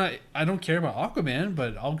 I mean, I don't care about Aquaman,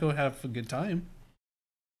 but I'll go have a good time.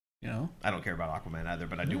 I don't care about Aquaman either,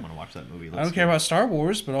 but I do want to watch that movie. I don't care about Star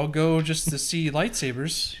Wars, but I'll go just to see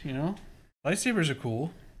lightsabers. Lightsabers are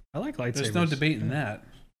cool. I like lightsabers. There's no debate in that.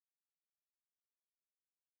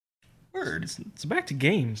 Word. It's back to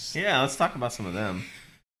games. Yeah, let's talk about some of them.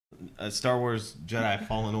 Star Wars Jedi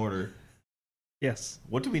Fallen Order. Yes.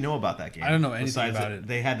 What do we know about that game? I don't know anything about it.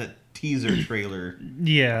 They had the teaser trailer.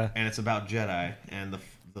 Yeah. And it's about Jedi and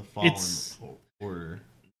the Fallen Order.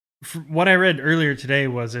 What I read earlier today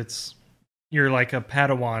was you're like a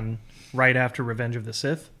Padawan right after Revenge of the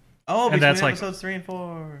Sith. Oh, and between episodes 3 and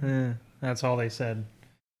 4. That's all they said.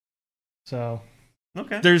 So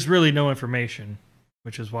okay, there's really no information,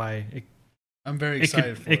 which is why I'm very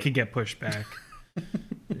excited for it. It could get pushed back.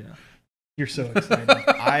 Yeah. You're so excited.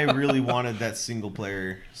 I really wanted that single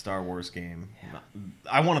player Star Wars game.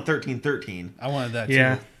 I wanted 1313. I wanted that too.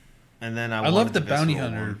 Yeah. And then I love the bounty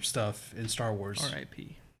hunter stuff in Star Wars.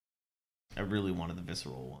 R.I.P. I really wanted the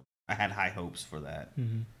visceral one. I had high hopes for that.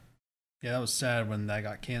 Mm-hmm. Yeah, that was sad when that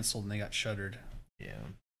got canceled and they got shuttered. Yeah.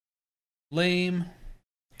 Lame.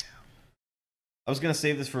 I was going to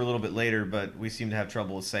save this for a little bit later, but we seem to have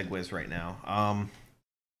trouble with segues right now.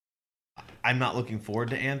 I'm not looking forward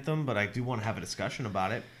to Anthem, but I do want to have a discussion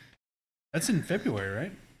about it. That's in February,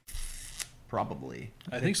 right? Probably.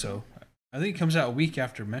 I think so. I think it comes out a week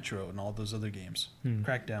after Metro and all those other games. Hmm.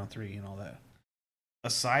 Crackdown 3 and all that.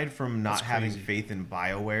 aside from not That's having crazy. faith in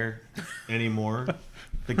BioWare anymore,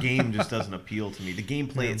 the game just doesn't appeal to me. The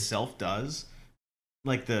gameplay itself does.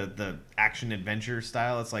 Like the action adventure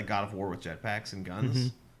style, it's like God of War with jetpacks and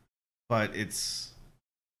guns. But it's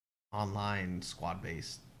online squad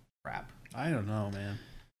based crap. I don't know, man.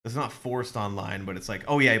 It's not forced online, but it's like,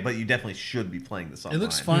 oh yeah, but you definitely should be playing this online. It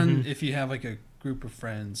looks fun if you have like a group of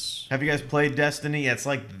friends. Have you guys played Destiny? It's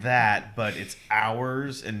like that, but it's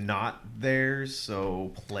ours and not theirs.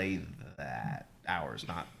 So play that. Ours,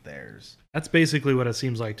 not theirs. That's basically what it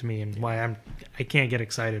seems like to me, and why I can't get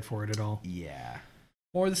excited for it at all. Yeah.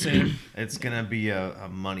 Or the same. It's gonna be a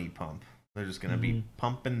money pump. They're just gonna be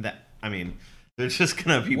pumping that. I mean, they're just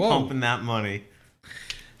gonna be pumping that money.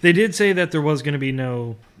 They did say that there was going to be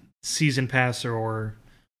no season pass or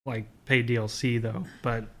like paid DLC though,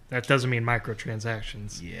 but that doesn't mean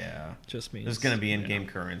microtransactions. Yeah. Just means There's gonna be in-game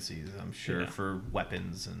currencies, I'm sure, for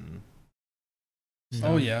weapons and.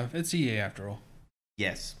 Oh yeah, it's EA after all.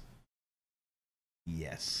 Yes.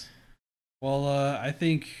 Yes. Well, I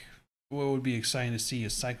think what would be exciting to see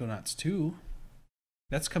is Psychonauts 2.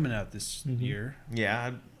 That's coming out this year.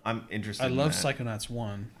 Yeah, I'm interested. I in love that. Psychonauts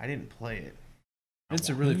 1. I didn't play it. It's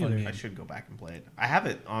a really fun game. I should go back and play it. I have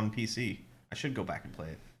it on PC. I should go back and play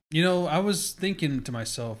it. You know, I was thinking to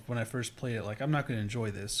myself when I first played it, like, I'm not going to enjoy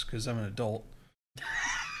this because I'm an adult.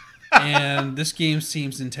 And this game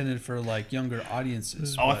seems intended for like younger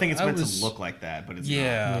audiences. Oh, I think it's meant to look like that, but it's not.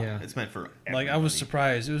 Yeah. It's meant for everybody. Like, I was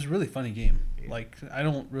surprised. It was a really funny game. Yeah. Like, I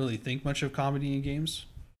don't really think much of comedy in games.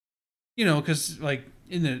 You know, because like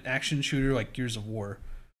in an action shooter like Gears of War,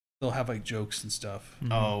 they'll have like jokes and stuff.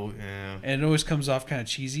 Oh, yeah. And it always comes off kind of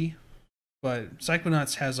cheesy. But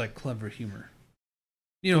Psychonauts has like clever humor.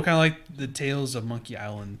 You know, kind of like the Tales of Monkey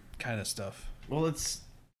Island kind of stuff. Well, it's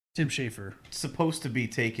Tim Schafer. supposed to be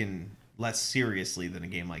taken less seriously than a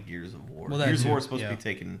game like Gears of War. Well, that Gears of too, War is supposed yeah. to be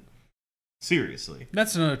taken seriously.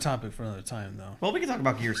 That's another topic for another time, though. Well, we can talk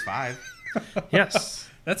about Gears 5. Yes,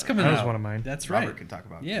 That's coming that out. was one of mine. That's Robert right. can talk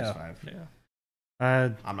about Yeah. Gears 5. Yeah.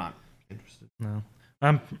 I'm not interested. No,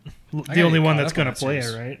 I'm the gotta only get one caught that's up on going to that play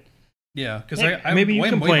series. it, right? Yeah, because Hey, I maybe you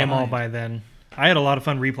can way play them all behind. by then. I had a lot of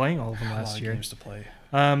fun replaying all of them A lot last of year. games to play.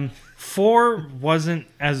 4 wasn't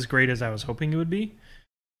as great as I was hoping it would be,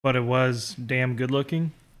 but it was damn good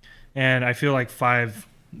looking. And I feel like 5,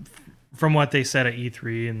 from what they said at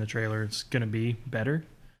E3 in the trailer, it's going to be better.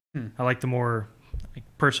 I like the more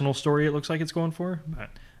personal story it looks like it's going for, but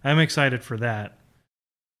I'm excited for that.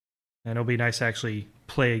 And it'll be nice to actually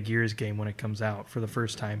play a Gears game when it comes out for the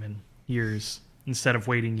first time in years, instead of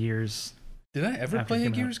waiting years. Did I ever After it play a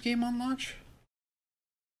came out. Gears game on launch?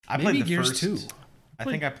 I Maybe played the Gears first 2. I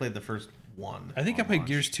think I played the first one. I think I on played launch.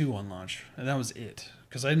 Gears 2 on launch, and that was it.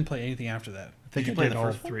 Because I didn't play anything after that. I think Did you I play did the all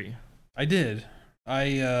first one? 3. I did.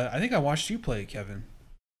 I think I watched you play, Kevin.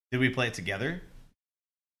 Did we play it together?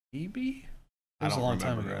 Maybe? That I was don't a long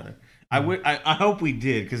time remember ago. either. I hope we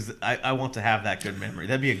did, because I want to have that good memory.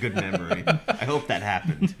 That'd be a good memory. I hope that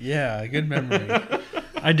happened. Yeah, good memory.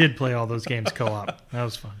 I did play all those games co-op. That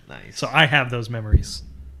was fun. Nice. So I have those memories.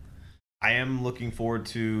 I am looking forward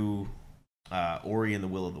to Ori and the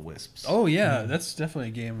Will of the Wisps. Oh, yeah, that's definitely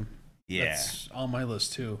a game yeah. that's on my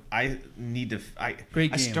list, too. I need to.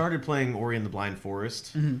 Great I game. started playing Ori and the Blind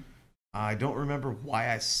Forest. Mm-hmm. I don't remember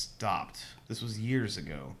why I stopped. This was years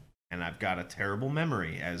ago, and I've got a terrible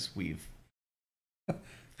memory, as we've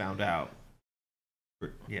found out.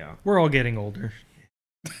 Yeah, We're all getting older.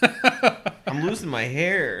 I'm losing my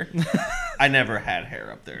hair. I never had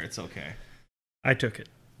hair up there. It's okay. I took it.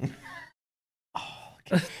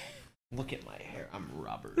 Oh, look at my hair. I'm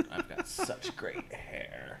Robert. I've got such great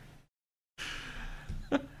hair.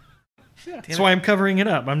 That's why I'm covering it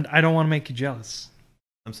up. I don't want to make you jealous.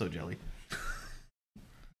 I'm so jelly.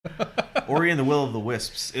 Ori and the Will of the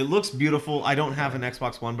Wisps. It looks beautiful. I don't have an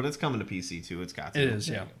Xbox One, but it's coming to PC too. It's got to. It is,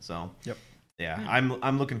 yeah. So, Yep. yeah,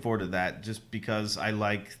 I'm looking forward to that just because I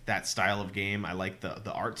like that style of game. I like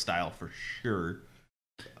the art style for sure.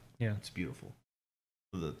 Yeah. It's beautiful.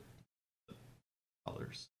 The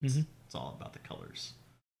colors. Mhm. It's all about the colors.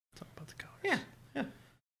 Talk about the colors. Yeah, yeah.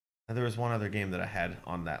 And there was one other game that I had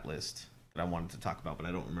on that list that I wanted to talk about, but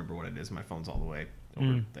I don't remember what it is. My phone's all the way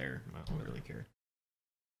over there. I don't really care.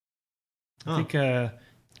 I think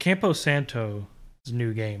Campo Santo's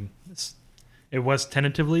new game. It was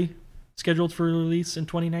tentatively scheduled for release in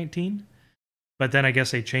 2019, but then I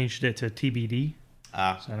guess they changed it to TBD. So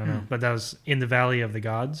I don't know. But that was In the Valley of the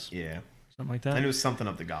Gods, Yeah. something like And that. it was something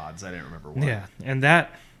of the gods. I didn't remember what. Yeah, and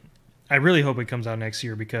that I really hope it comes out next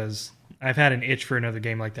year because I've had an itch for another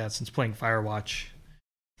game like that since playing Firewatch,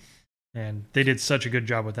 and they did such a good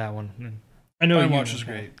job with that one. And I know Fine you Watch know is that.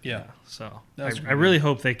 great. Yeah. So That was I pretty really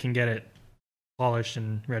hope they can get it polished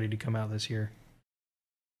and ready to come out this year.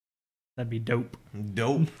 That'd be dope.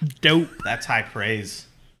 Dope. Dope. That's high praise.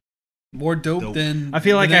 More dope than I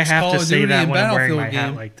feel like the I next have Call to of say Duty that and when I'm wearing my Battlefield hat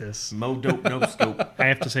game. like this. Mo dope, no scope. I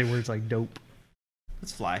have to say words like dope.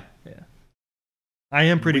 Let's fly. I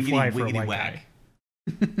am pretty Wiggity, fly for a wiggity white whack.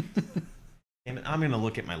 guy. Damn it, I'm gonna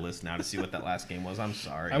look at my list now to see what that last game was. I'm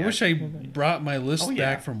sorry. I wish I brought my list Oh,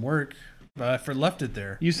 yeah. back from work, but I left it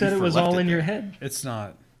there. You said You it was left all it in there. your head. It's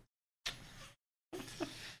not.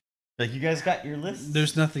 Like, you guys got your list.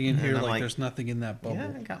 There's nothing in And here. I'm Like, like, there's nothing in that bubble.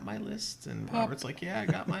 Yeah, I got my list, and Pop. Robert's like, "Yeah, I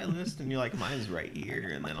got my list," and you're like, "Mine's right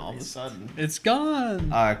here," and then all of a sudden, It's gone.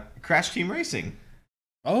 Crash Team Racing.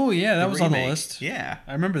 Oh yeah, that the was on the remake. list. Yeah,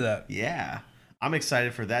 I remember that. yeah. I'm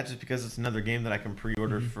excited for that just because it's another game that I can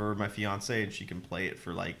pre-order Mm-hmm. for my fiance, and she can play it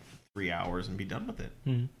for like 3 hours and be done with it.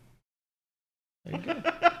 Mhm.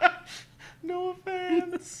 No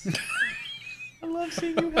offense. I love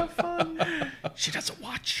seeing you have fun. She doesn't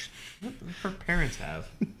watch. Her parents have.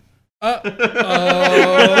 Oh,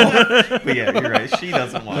 But yeah, you're right. She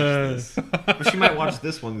doesn't watch this. But she might watch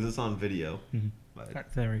this one because it's on video. Mhm.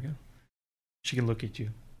 But There we go. She can look at you.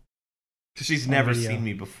 'cause she's On never video. seen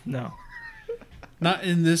me before. No. not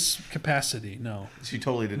in this capacity. No, She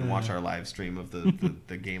totally didn't watch our live stream of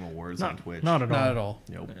the Game Awards on Not, Twitch. not at all. not at all.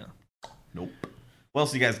 Nope. Yeah. Nope. What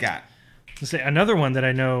else you guys got? To say another one that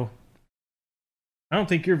I know I don't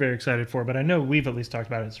think you're very excited for, but I know we've at least talked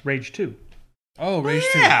about it. It's Rage 2. Oh, Rage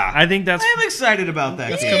 2. Yeah. I think that's I am excited about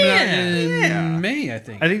that That's game. coming out in Yeah. May, I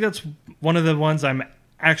think. that's one of the ones I'm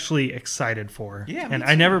actually excited for. Yeah, me and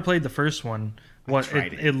I too. never played the first one. What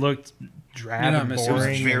tried it looked drab You're not and missing It was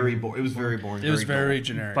boring. very boring. It was very boring. It was very dull.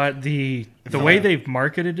 generic. But the felt way like- they've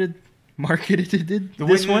marketed The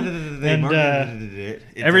this way one they and marketed it,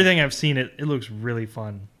 everything I've seen it looks really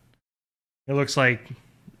fun. It looks like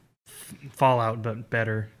Fallout but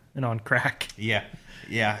better and on crack. Yeah,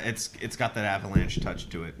 it's got that Avalanche touch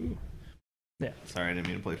to it. Yeah. Sorry, I didn't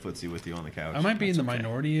mean to play footsie with you on the couch. I might be in the That's okay.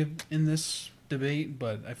 minority in this debate,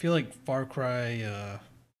 but I feel like Far Cry,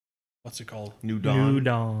 what's it called? New Dawn. New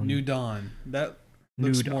Dawn. New Dawn. That New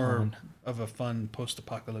looks more Dawn. of a fun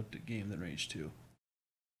post-apocalyptic game than Rage 2.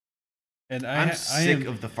 And I'm I sick am,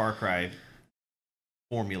 of the Far Cry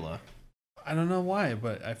formula. I don't know why,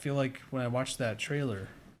 but I feel like when I watched that trailer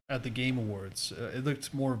at the Game Awards, it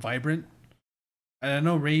looked more vibrant. And I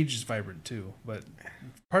know Rage is vibrant too, but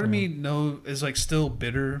part of me is like still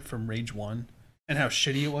bitter from Rage 1 and how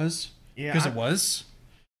shitty it was. Yeah, Because it was.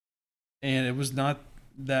 And it was not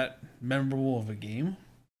that memorable of a game.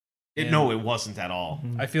 no, it wasn't at all.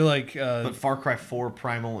 Mhm. I feel like But Far Cry 4,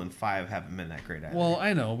 Primal, and 5 haven't been that great at well, it.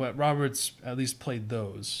 I know, but Robert's at least played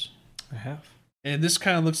those. I have. And this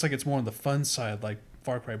kind of looks like it's more on the fun side, like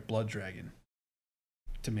Far Cry Blood Dragon.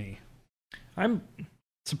 To me. I'm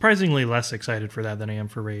surprisingly less excited for that than I am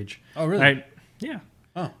for Rage. Oh, really? Yeah.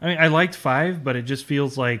 Oh. I mean, I liked 5, but it just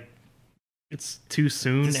feels like it's too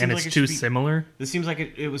soon This and seems it's like it too should be- similar. This seems like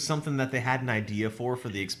it was something that they had an idea for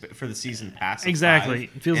the season pass. Of Exactly.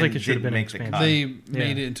 5, It feels and like it should have didn't been make the expanded. cut. They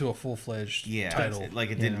made it into a full-fledged title.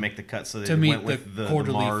 Like it didn't Yeah. make the cut, so they To meet went with the the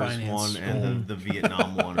quarterly Mars finance one and the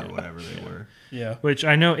Vietnam one or whatever they were. Yeah. Which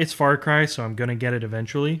I know it's Far Cry, so I'm gonna get it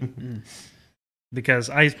eventually. Because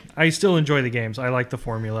I still enjoy the games. I like the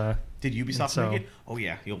formula. Did Ubisoft So- make it? Oh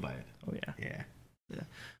yeah, you'll buy it. Oh yeah. Yeah.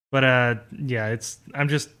 But yeah, I'm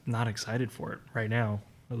just not excited for it right now,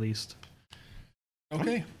 at least.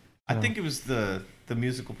 Okay. I No. think it was the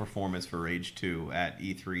musical performance for Rage 2 at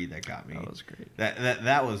E3 that got me. That was great.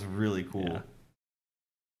 That was really cool. Yeah.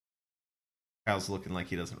 Kyle's looking like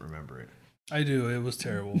he doesn't remember it. I do. It was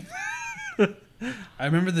terrible. I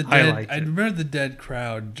remember the I dead. liked I it. remember the dead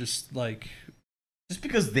crowd. Just like, Just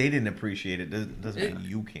because they didn't appreciate it doesn't mean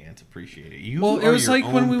you can't appreciate it. You well, it are was your like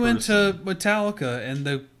when own we went to person. Metallica and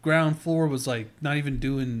the ground floor was like not even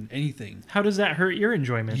doing anything. How does that hurt your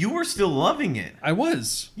enjoyment? You were still loving it. I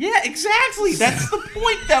was. Yeah, exactly. That's the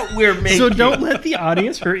point that we're making. So don't let the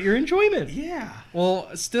audience hurt your enjoyment. Yeah. Well,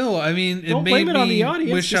 still, I mean, it Don't made blame it on me the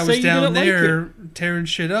audience. wish Just I say was you down didn't like there tearing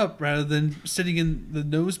shit up rather than sitting in the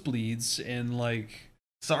nosebleeds and like.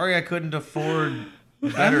 Sorry, I couldn't afford.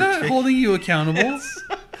 I'm better not tickets. holding you accountable.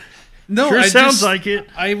 No, Sure I sounds just, like it.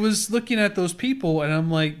 I was looking at those people and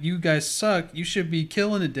I'm like, you guys suck. You should be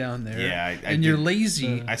killing it down there. Yeah, I and you're did-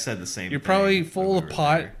 lazy. I said the same. You're thing probably when full we of were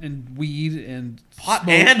pot there. and weed and Pot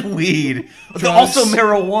smoke. and weed. Drugs. Also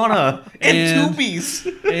marijuana and, And- tubies.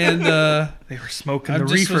 And They were smoking I the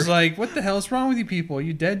just reefer. was like, what the hell's wrong with you people? Are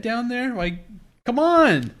you dead down there? Like, come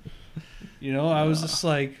on. You know, I was just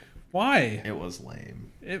like, why? It was lame.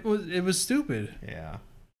 It was stupid. Yeah.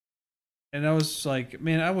 And I was like,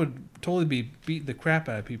 man, I would totally be beating the crap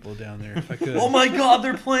out of people down there if I could. Oh my God,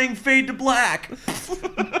 they're playing Fade to Black.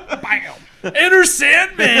 Bam! Enter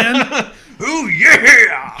Sandman. Ooh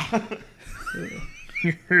yeah.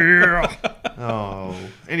 Oh.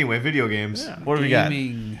 Anyway, video games. Yeah. What have we got?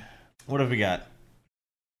 Gaming. What have we got?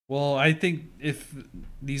 Well, I think if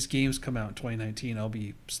these games come out in 2019, I'll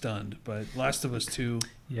be stunned. But Last of Us 2,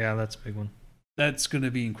 Yeah, that's a big one. that's going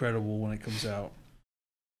to be incredible when it comes out.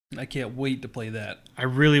 I can't wait to play that. I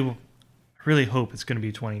really hope it's going to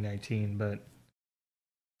be 2019, but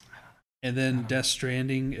And then Death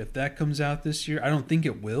Stranding, if that comes out this year, I don't think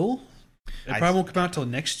it will. It I- probably won't come out till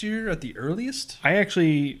next year at the earliest. I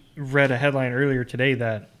actually read a headline earlier today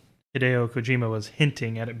that Hideo Kojima was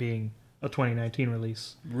hinting at it being a 2019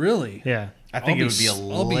 release. Really? Yeah. I think I'll it would be a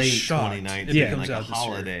I'll be late shocked 2019, if it like comes a out this year.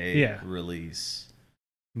 holiday Yeah. release.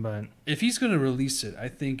 But If he's going to release it, I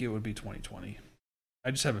think it would be 2020.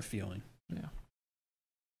 I just have a feeling. Yeah.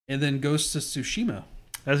 And then Ghost of Tsushima.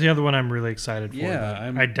 that's the other one I'm really excited for.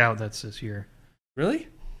 Yeah, but I doubt that's this year. Really?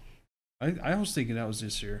 I was thinking that was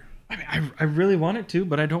this year. I mean, I really want it to,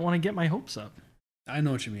 but I don't want to get my hopes up. I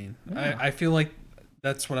know what you mean. Yeah. I feel like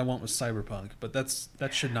that's what I want with Cyberpunk, but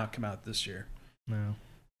that should not come out this year. No.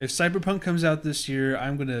 If Cyberpunk comes out this year,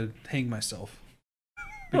 I'm going to hang myself.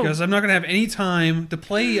 Because I'm not going to have any time to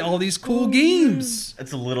play all these cool games.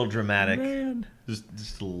 It's a little dramatic. Man.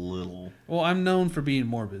 Just a little. Well, I'm known for being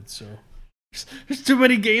morbid, so. There's too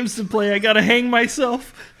many games to play. I gotta hang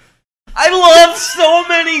myself. I love so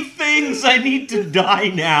many things. I need to die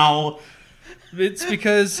now. It's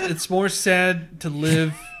because it's more sad to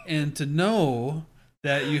live and to know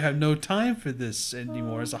that you have no time for this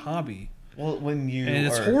anymore as a hobby. Well, when you And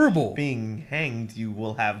it's are horrible. being hanged, you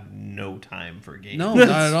will have no time for games. No, not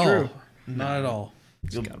That's at all. true. Not at all.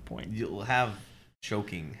 You'll, got a point. You'll have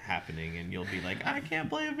choking happening, and you'll be like, I can't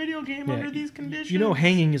play a video game Yeah. under these conditions. You know,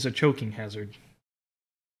 hanging is a choking hazard.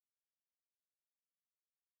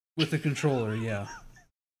 With the controller, yeah.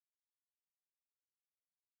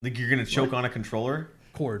 Like you're gonna choke on a controller?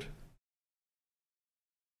 Cord.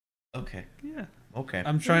 Okay. Yeah. Okay.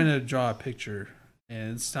 I'm trying to draw a picture,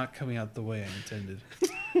 and it's not coming out the way I intended.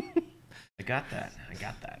 I got that.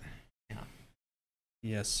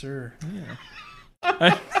 Yes, sir.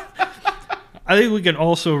 Yeah. I think we can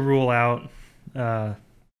also rule out,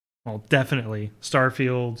 well, definitely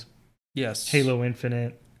Starfield, Yes. Halo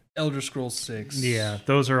Infinite. Elder Scrolls 6. Yeah,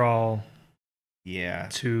 those are all Yeah.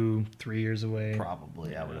 2-3 years away.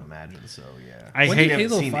 Probably, I would imagine so. Yeah. I When hate- did We haven't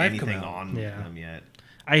Halo seen 5 come anything out? on Yeah. them yet.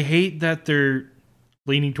 I hate that they're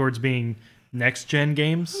leaning towards being next gen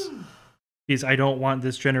games because I don't want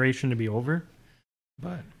this generation to be over.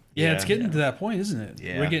 But Yeah, it's Yeah. getting to that point, isn't it?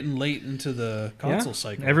 Yeah. We're getting late into the console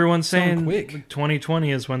cycle. everyone's So saying quick.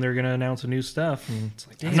 2020 is when they're going to announce new stuff, and it's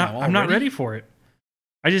like Damn, I'm not already? ready for it.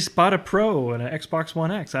 I just bought a Pro and an Xbox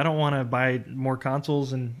One X. I don't want to buy more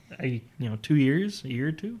consoles in 2 years, a year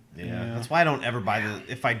or two. Yeah. Yeah. That's why I don't ever buy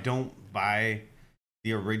if I don't buy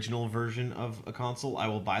the original version of a console, I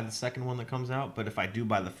will buy the second one that comes out. But if I do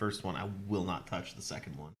buy the first one, I will not touch the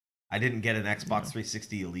second one. I didn't get an Xbox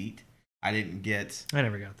 360 Elite. I didn't get. I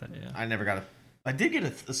never got that. Yeah. I never got a. I did get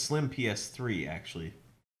a slim PS3 actually,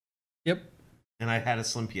 Yep. and I had a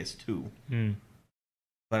slim PS2, Mm.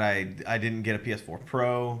 but I didn't get a PS4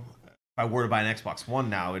 Pro. If I were to buy an Xbox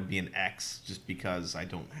One now, it'd be an X, just because I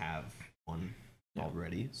don't have one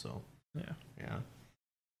already. So Yeah. yeah.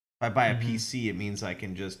 If I buy a Mhm. PC, it means I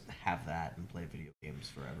can just have that and play video games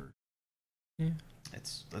forever. Yeah.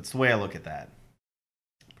 That's the way I look at that.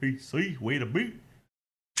 PC, way to be.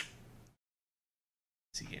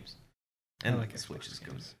 PC games. And I like the Switch Xbox is good.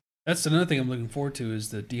 games. That's another thing I'm looking forward to is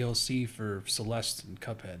the DLC for Celeste and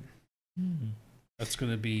Cuphead. Mm. That's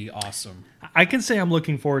going to be awesome. I can say I'm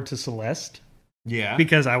looking forward to Celeste Yeah.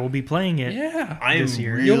 because I will be playing it. Yeah. this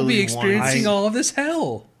year. You'll be really experiencing I- all of this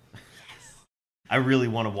hell. I really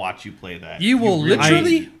want to watch you play that. You will really-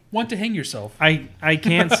 literally want to hang yourself. I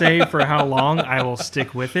can't say for how long I will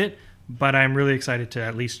stick with it, but I'm really excited to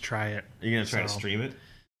at least try it. Are you gonna try to So- stream it?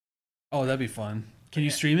 Oh, that'd be fun. Can you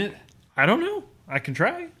stream it? I don't know. I can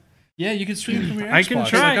try. Yeah, you can stream from your Xbox I can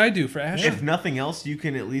try. like I do for Asher. If nothing else, you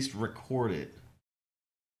can at least record it,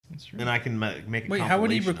 That's true. and I can make a Wait, how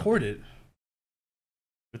would he compilation of record it?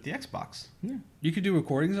 with the Xbox You could do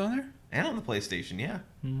recordings on there? and on the PlayStation? Yeah.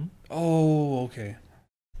 Mhm. Oh, okay.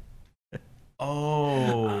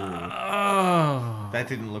 Oh, Oh. that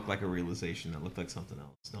didn't look like a realization. That looked like something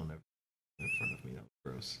else. No, never in front of me. That was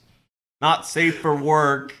gross. Not safe for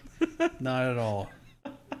work. Not at all.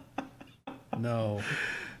 No.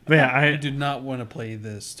 But yeah, I do not want to play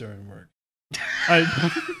this during work.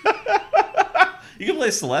 You can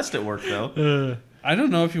play Celeste at work though. I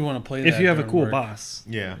don't know if you want to play that. If you have a during cool work. boss.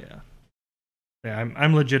 Yeah. Yeah,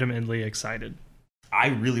 I'm legitimately excited. I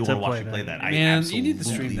really want to watch play you play that. that. I Man, absolutely you need to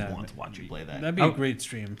stream that. want to watch you play that. That'd be a great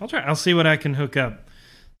stream. I'll try. I'll see what I can hook up.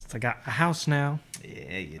 Since I got a house now,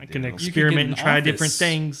 Yeah, you I do. can get experiment an and try office. different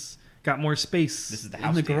things. Got more space. This is the In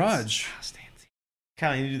house the dance. garage. House dance.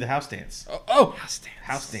 Kyle, you need to do the house dance. Oh. House dance.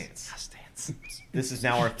 House dance. House dance. This is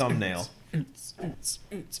now our thumbnail.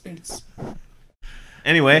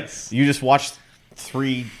 Anyway, you just watched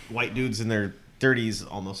 3 white dudes in their 30s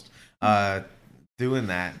almost doing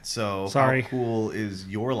that. So Sorry. how cool is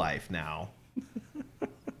your life now?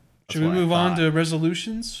 Should we what I move on thought. to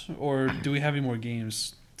resolutions, or do we have any more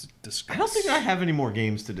games to discuss? I don't think I have any more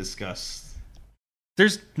games to discuss.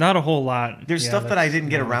 There's not a whole lot. There's Yeah, stuff that I that's didn't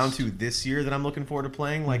get around honest. to this year that I'm looking forward to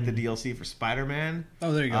playing, like the DLC for Spider-Man.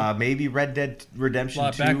 Oh, there you go. Maybe Red Dead Redemption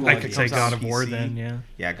Lot of 2. backlog I if could it say comes out God on of War PC. then, yeah.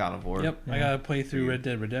 Yeah, God of War. Yep, I Yeah. gotta play through Red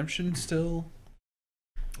Dead Redemption still.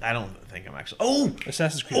 I don't think I'm actually. Oh,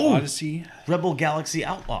 Assassin's Creed Oh! Odyssey. Rebel Galaxy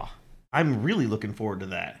Outlaw. I'm really looking forward to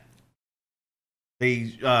that.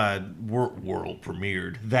 They world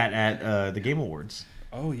premiered that at the Game Awards.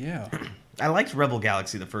 Oh yeah. I liked Rebel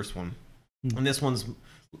Galaxy, the first one, and this one's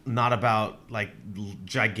not about like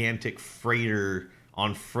gigantic freighter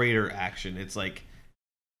on freighter action. It's like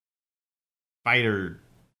fighter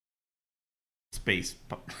space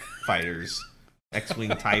fighters, X-wing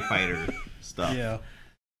TIE fighter stuff, Yeah.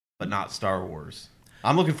 but not Star Wars.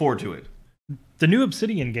 I'm looking forward to it. The new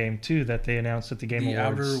Obsidian game too that they announced at the Game The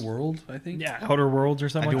Awards. Outer World, I think. Yeah, Outer Worlds or I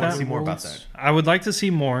something do like want to that. see more about Worlds. that. I would like to see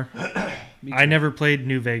more. Me I too. never played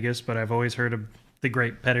New Vegas, but I've always heard of the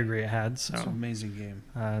great pedigree it had. It's an So, amazing game.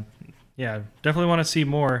 yeah, definitely want to see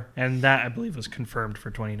more. And that I believe was confirmed for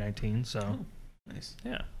 2019. So, Nice.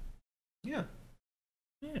 yeah, Yeah.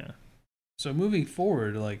 yeah. So moving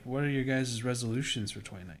forward, like, what are your guys' resolutions for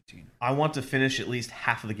 2019? I want to finish at least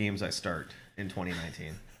half of the games I start in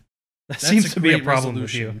 2019. That That's seems to be a great problem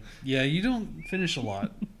with you. resolution. Yeah, you don't finish a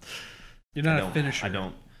lot. You're I not don't- a finisher. I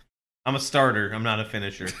don't. I'm a starter. I'm not a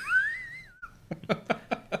finisher.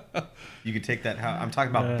 You could take that. I'm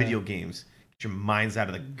talking about video games. Get your minds out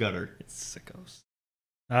of the gutter. It's sickos.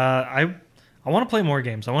 I want to play more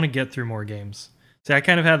games. I want to get through more games. See, I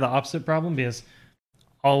kind of had the opposite problem because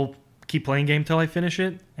I'll keep playing game till I finish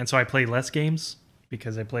it, and so I play less games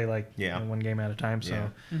because I play like one game at a time.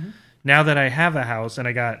 So Yeah. now that I have a house and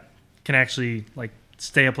can actually like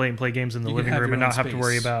stay up late and play games in the You can living have room your and own not have to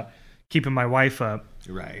worry space. about keeping my wife up.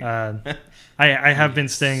 Right. I have been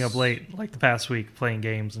staying up late like the past week playing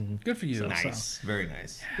games and Good for you. Nice. Very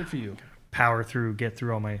nice. Good for you. get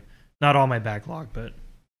through not all my backlog, but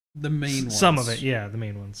The main ones. some of it. Yeah, the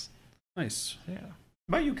main ones. Nice. Yeah. How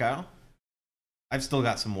about you, Kyle? I've still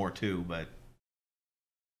got some more too, but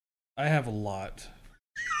I have a lot.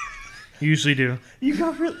 You usually do. you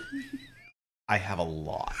got really. I have a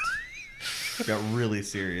lot. Got really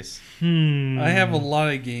serious. I have a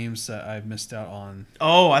lot of games that I've missed out on.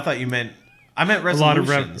 Oh, I thought you meant. I meant a lot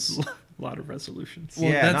resolutions. of a lot of resolutions.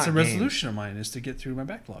 Well, Yeah, that's not a games. resolution of mine, is to get through my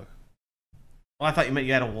backlog. Well, I thought you meant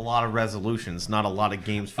you had a lot of resolutions, not a lot of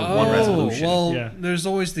games for one resolution. Well, Yeah. there's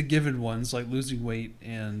always the given ones like losing weight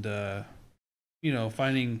and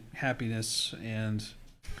finding happiness and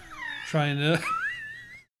trying to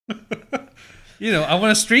I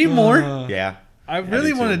want to stream more. Yeah. I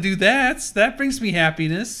really do want to too. do that. That brings me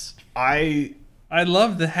happiness. I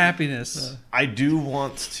love the happiness. I do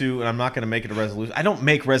want to, and I'm not going to make it a resolution. I don't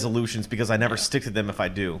make resolutions because I never stick to them if I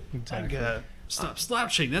do. Exactly. Stop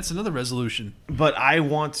slouching. That's another resolution. But I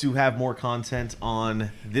want to have more content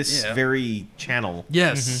on this Yeah. very channel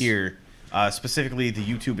Yes. here, specifically the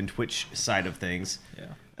YouTube and Twitch side of things.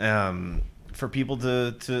 Yeah. For people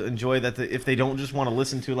to enjoy that, if they don't just want to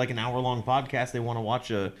listen to like an hour-long podcast, they want to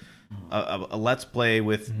watch a Let's Play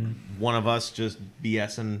with one of us just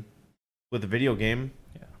BSing with a video game,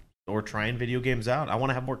 or trying video games out. I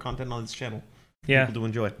want to have more content on this channel. Yeah. People to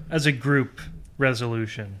enjoy. As a group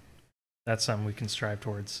resolution, that's something we can strive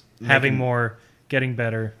towards. Making- Having more, getting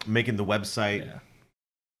better. Making the website Yeah.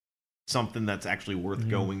 something that's actually worth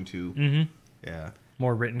going to. Mm-hmm. Yeah,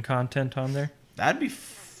 More written content on there. that'd be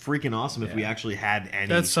freaking awesome if we actually had any.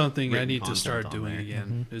 That's something I written need to content start on doing there.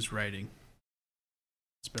 again, is writing.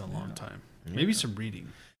 It's been a long time. Maybe some reading.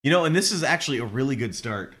 And this is actually a really good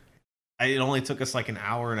start. It only took us like an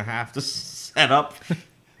hour and a half to set up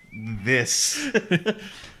this,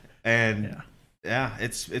 and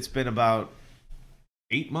it's been about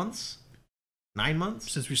 8 months, 9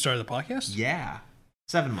 months Since we started the podcast? Yeah,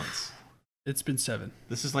 7 months. It's been 7.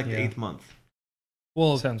 This is like the Yeah. 8th month.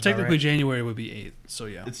 Well, Sounds about technically right. January would be 8, so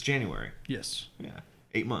yeah. It's January. Yes. Yeah,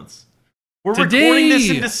 8 months. We're Today. recording this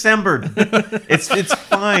in December. It's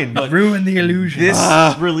fine. But Ruin the illusion. this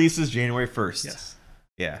releases January 1st. Yes.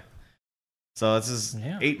 Yeah. So this is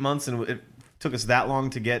 8 months, and it took us that long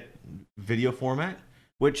to get video format,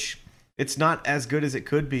 which it's not as good as it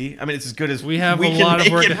could be. I mean, it's as good as We have we a can lot of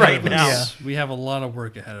make work it ahead right of us. now. Yeah. We have a lot of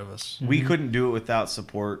work ahead of us. We couldn't do it without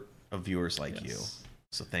support of viewers like you. Yes.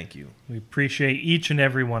 So thank you. We appreciate each and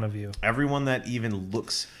every one of you. Everyone that even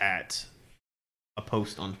looks at a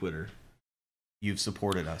post on Twitter, you've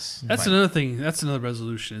supported us. That's another thing. That's another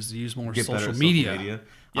resolution is to use more Get better social at media. Yeah,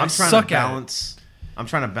 I'm trying suck to at it. balance. I'm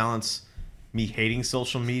trying to balance me hating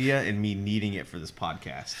social media and me needing it for this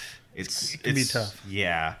podcast. It can be tough.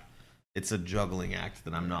 Yeah, it's a juggling act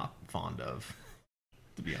that I'm not fond of,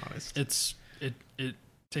 to be honest. It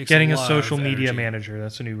takes Getting a lot social of media energy. manager.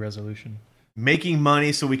 That's a new resolution. Making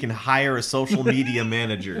money so we can hire a social media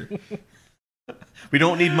manager. We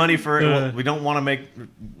don't need money for it. Well, we don't want to make.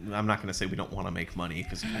 I'm not going to say we don't want to make money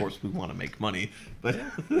because, of course, we want to make money. But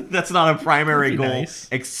that's not a primary goal, nice.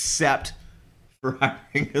 except for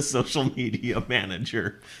hiring a social media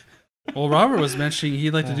manager. Well, Robert was mentioning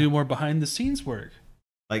he'd like to do more behind the scenes work.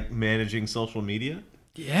 Like managing social media.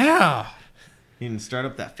 Yeah. You can start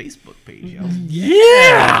up that Facebook page, yo.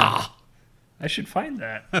 Yeah. I should find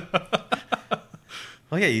that.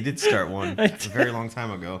 Oh yeah, you did start one a very long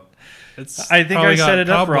time ago. I think I set it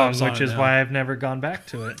up wrong, which which is why I've never gone back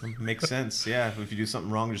to it. Makes sense. Yeah, if you do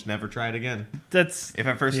something wrong, just never try it again. That's If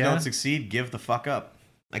at first you Yeah. don't succeed, give the fuck up.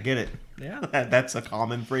 I get it. yeah. That's a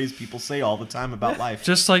common phrase people say all the time about life.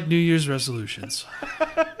 Just like New Year's resolutions.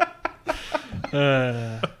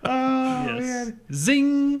 Oh man.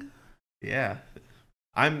 Zing. Yeah.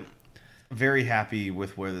 I'm very happy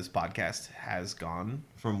with where this podcast has gone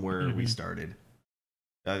from where we started.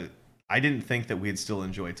 I didn't think that we'd still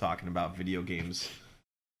enjoy talking about video games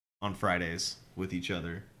on Fridays with each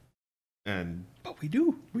other. But we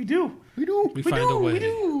do. We do. We do. We find a way. We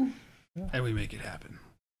do. And we make it happen.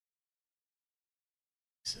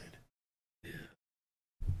 He said.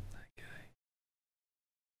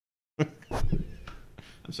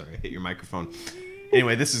 I'm sorry, I hit your microphone.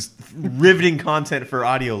 Anyway, this is riveting content for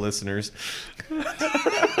audio listeners.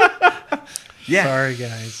 Yeah. Sorry,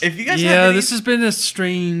 guys. If you guys have Yeah, any- this has been a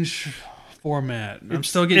strange format. I'm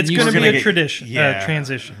still getting It's used going to to be it. a tradition, yeah.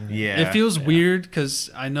 transition. Yeah. It feels weird because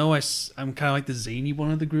I know I'm kind of like the zany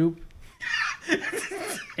one of the group.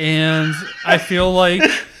 And I feel like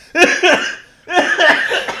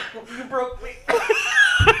You broke me.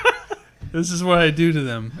 this is what I do to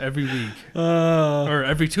them every week. Or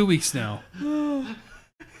every 2 weeks now.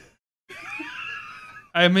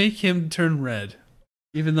 I make him turn red.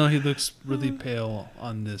 Even though he looks really pale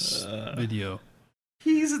on this video.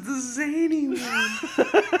 He's the zany one.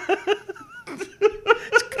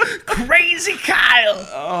 Crazy Kyle!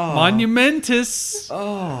 Oh. Monumentous.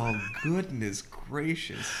 Oh, goodness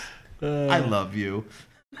gracious. I love you.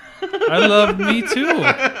 I love me too.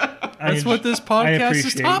 That's what this podcast has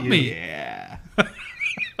appreciate taught you. me. Yeah.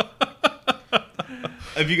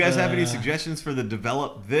 If you guys have any suggestions for the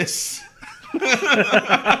develop this,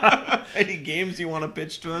 any games you want to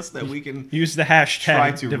pitch to us that we can Use the try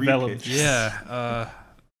hashtag to develop. repitch. Yeah.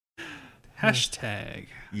 Hashtag.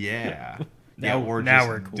 Yeah. Now- yeah, or now just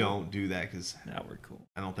we're cool. don't do that because Now we're cool.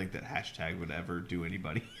 I don't think that hashtag would ever do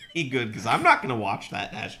anybody any good because I'm not going to watch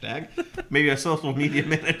that hashtag. Maybe a social media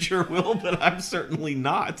manager will, but I'm certainly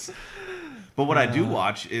not. But what I do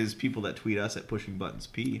watch is people that tweet us at Pushing Buttons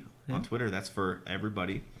P on Twitter. That's for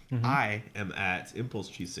everybody. I am at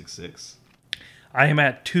ImpulseG66. I am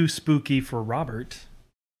at Too Spooky for Robert.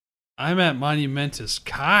 I'm at Monumentous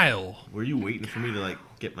Kyle. Were you waiting for me to like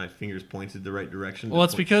get my fingers pointed the right direction? Well,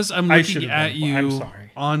 it's because I'm I looking should've at done- you I'm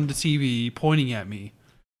sorry. on the TV, pointing at me.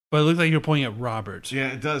 But it looked like you're pointing at Robert. Yeah,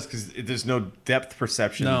 it does because there's no depth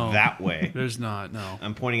perception No. that way. There's not, no.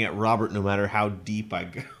 I'm pointing at Robert no matter how deep I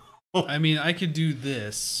go. I mean, I could do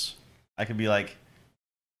this, I could be like,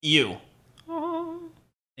 you.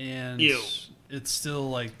 and Ew. it's still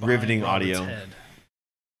like behind Riveting Robert's audio. head.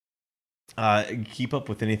 Keep up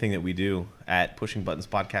with anything that we do at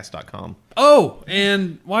pushingbuttonspodcast.com. Oh,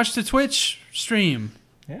 and watch the Twitch stream.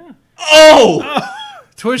 Yeah. Oh!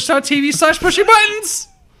 Twitch.tv/pushingbuttons.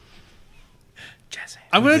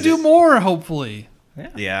 I'm going to do more, hopefully.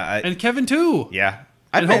 Yeah. And Kevin, too. Yeah.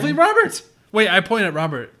 And hopefully Robert. Wait, I point at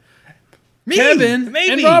Robert. Me, Kevin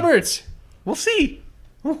maybe. and Robert. We'll see.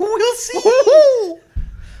 We'll see.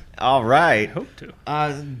 All right. Hope to.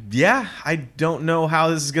 Yeah, I don't know how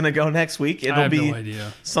this is going to go next week. I It'll have be no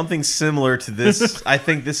idea. something similar to this. I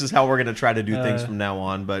think this is how we're going to try to do things from now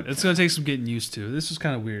on, but It's going to take some getting used to. This is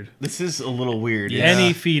kind of weird. this is a little weird. Yeah.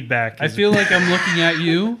 Any feedback? I feel like I'm looking at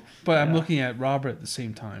you, but I'm looking at Robert at the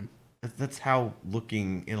same time. That's how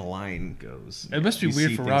looking in a line goes. It must be You weird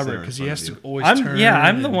see for things that Robert are in because he front has of to you. always I'm turn.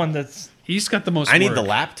 I'm the and one that's He's got the most. I need the work.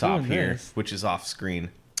 laptop Doing here, this. which is off screen.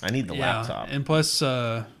 I need the laptop. And plus,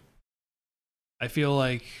 I feel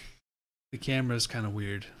like the camera is kind of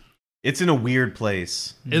weird. It's in a weird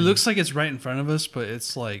place. It looks like it's right in front of us, but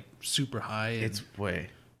it's like super high. And, It's way.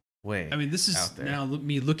 I mean, this is out there. now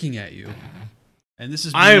me looking at you, and this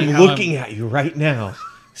is. I me am how looking at you right now.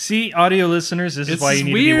 See, audio listeners, this is It's why you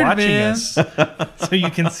need weird, to be watching man. us so you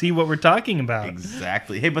can see what we're talking about.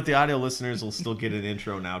 Exactly. Hey, but the audio listeners will still get an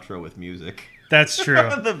intro and outro with music. That's true.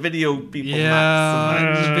 The video people, Yeah, not so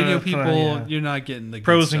much. the video fine, people, yeah. you're not getting the good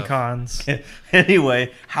Pros and stuff. cons.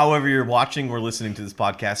 Anyway, however you're watching or listening to this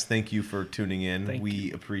podcast, thank you for tuning in. Thank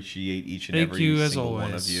we appreciate each and Thank every you as single always.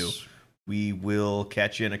 one of you. We will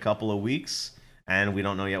catch you in a couple of weeks, and we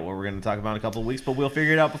don't know yet what we're going to talk about in a couple of weeks, but we'll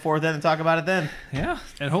figure it out before then and talk about it then. Yeah.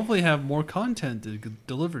 And hopefully have more content to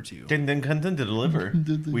deliver to you. Then content to deliver.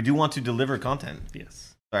 We do want to deliver content. Yes.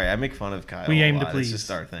 Sorry, I make fun of Kyle. We a aim to lot. please. It's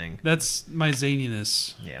just our thing. That's my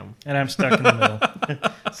zaniness. Yeah. And I'm stuck in the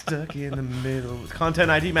middle. Stuck in the middle. Content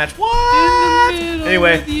ID match. What? middle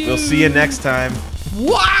Anyway, with you. we'll see you next time.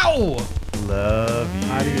 Wow! Love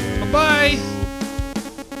you. Adios. Bye.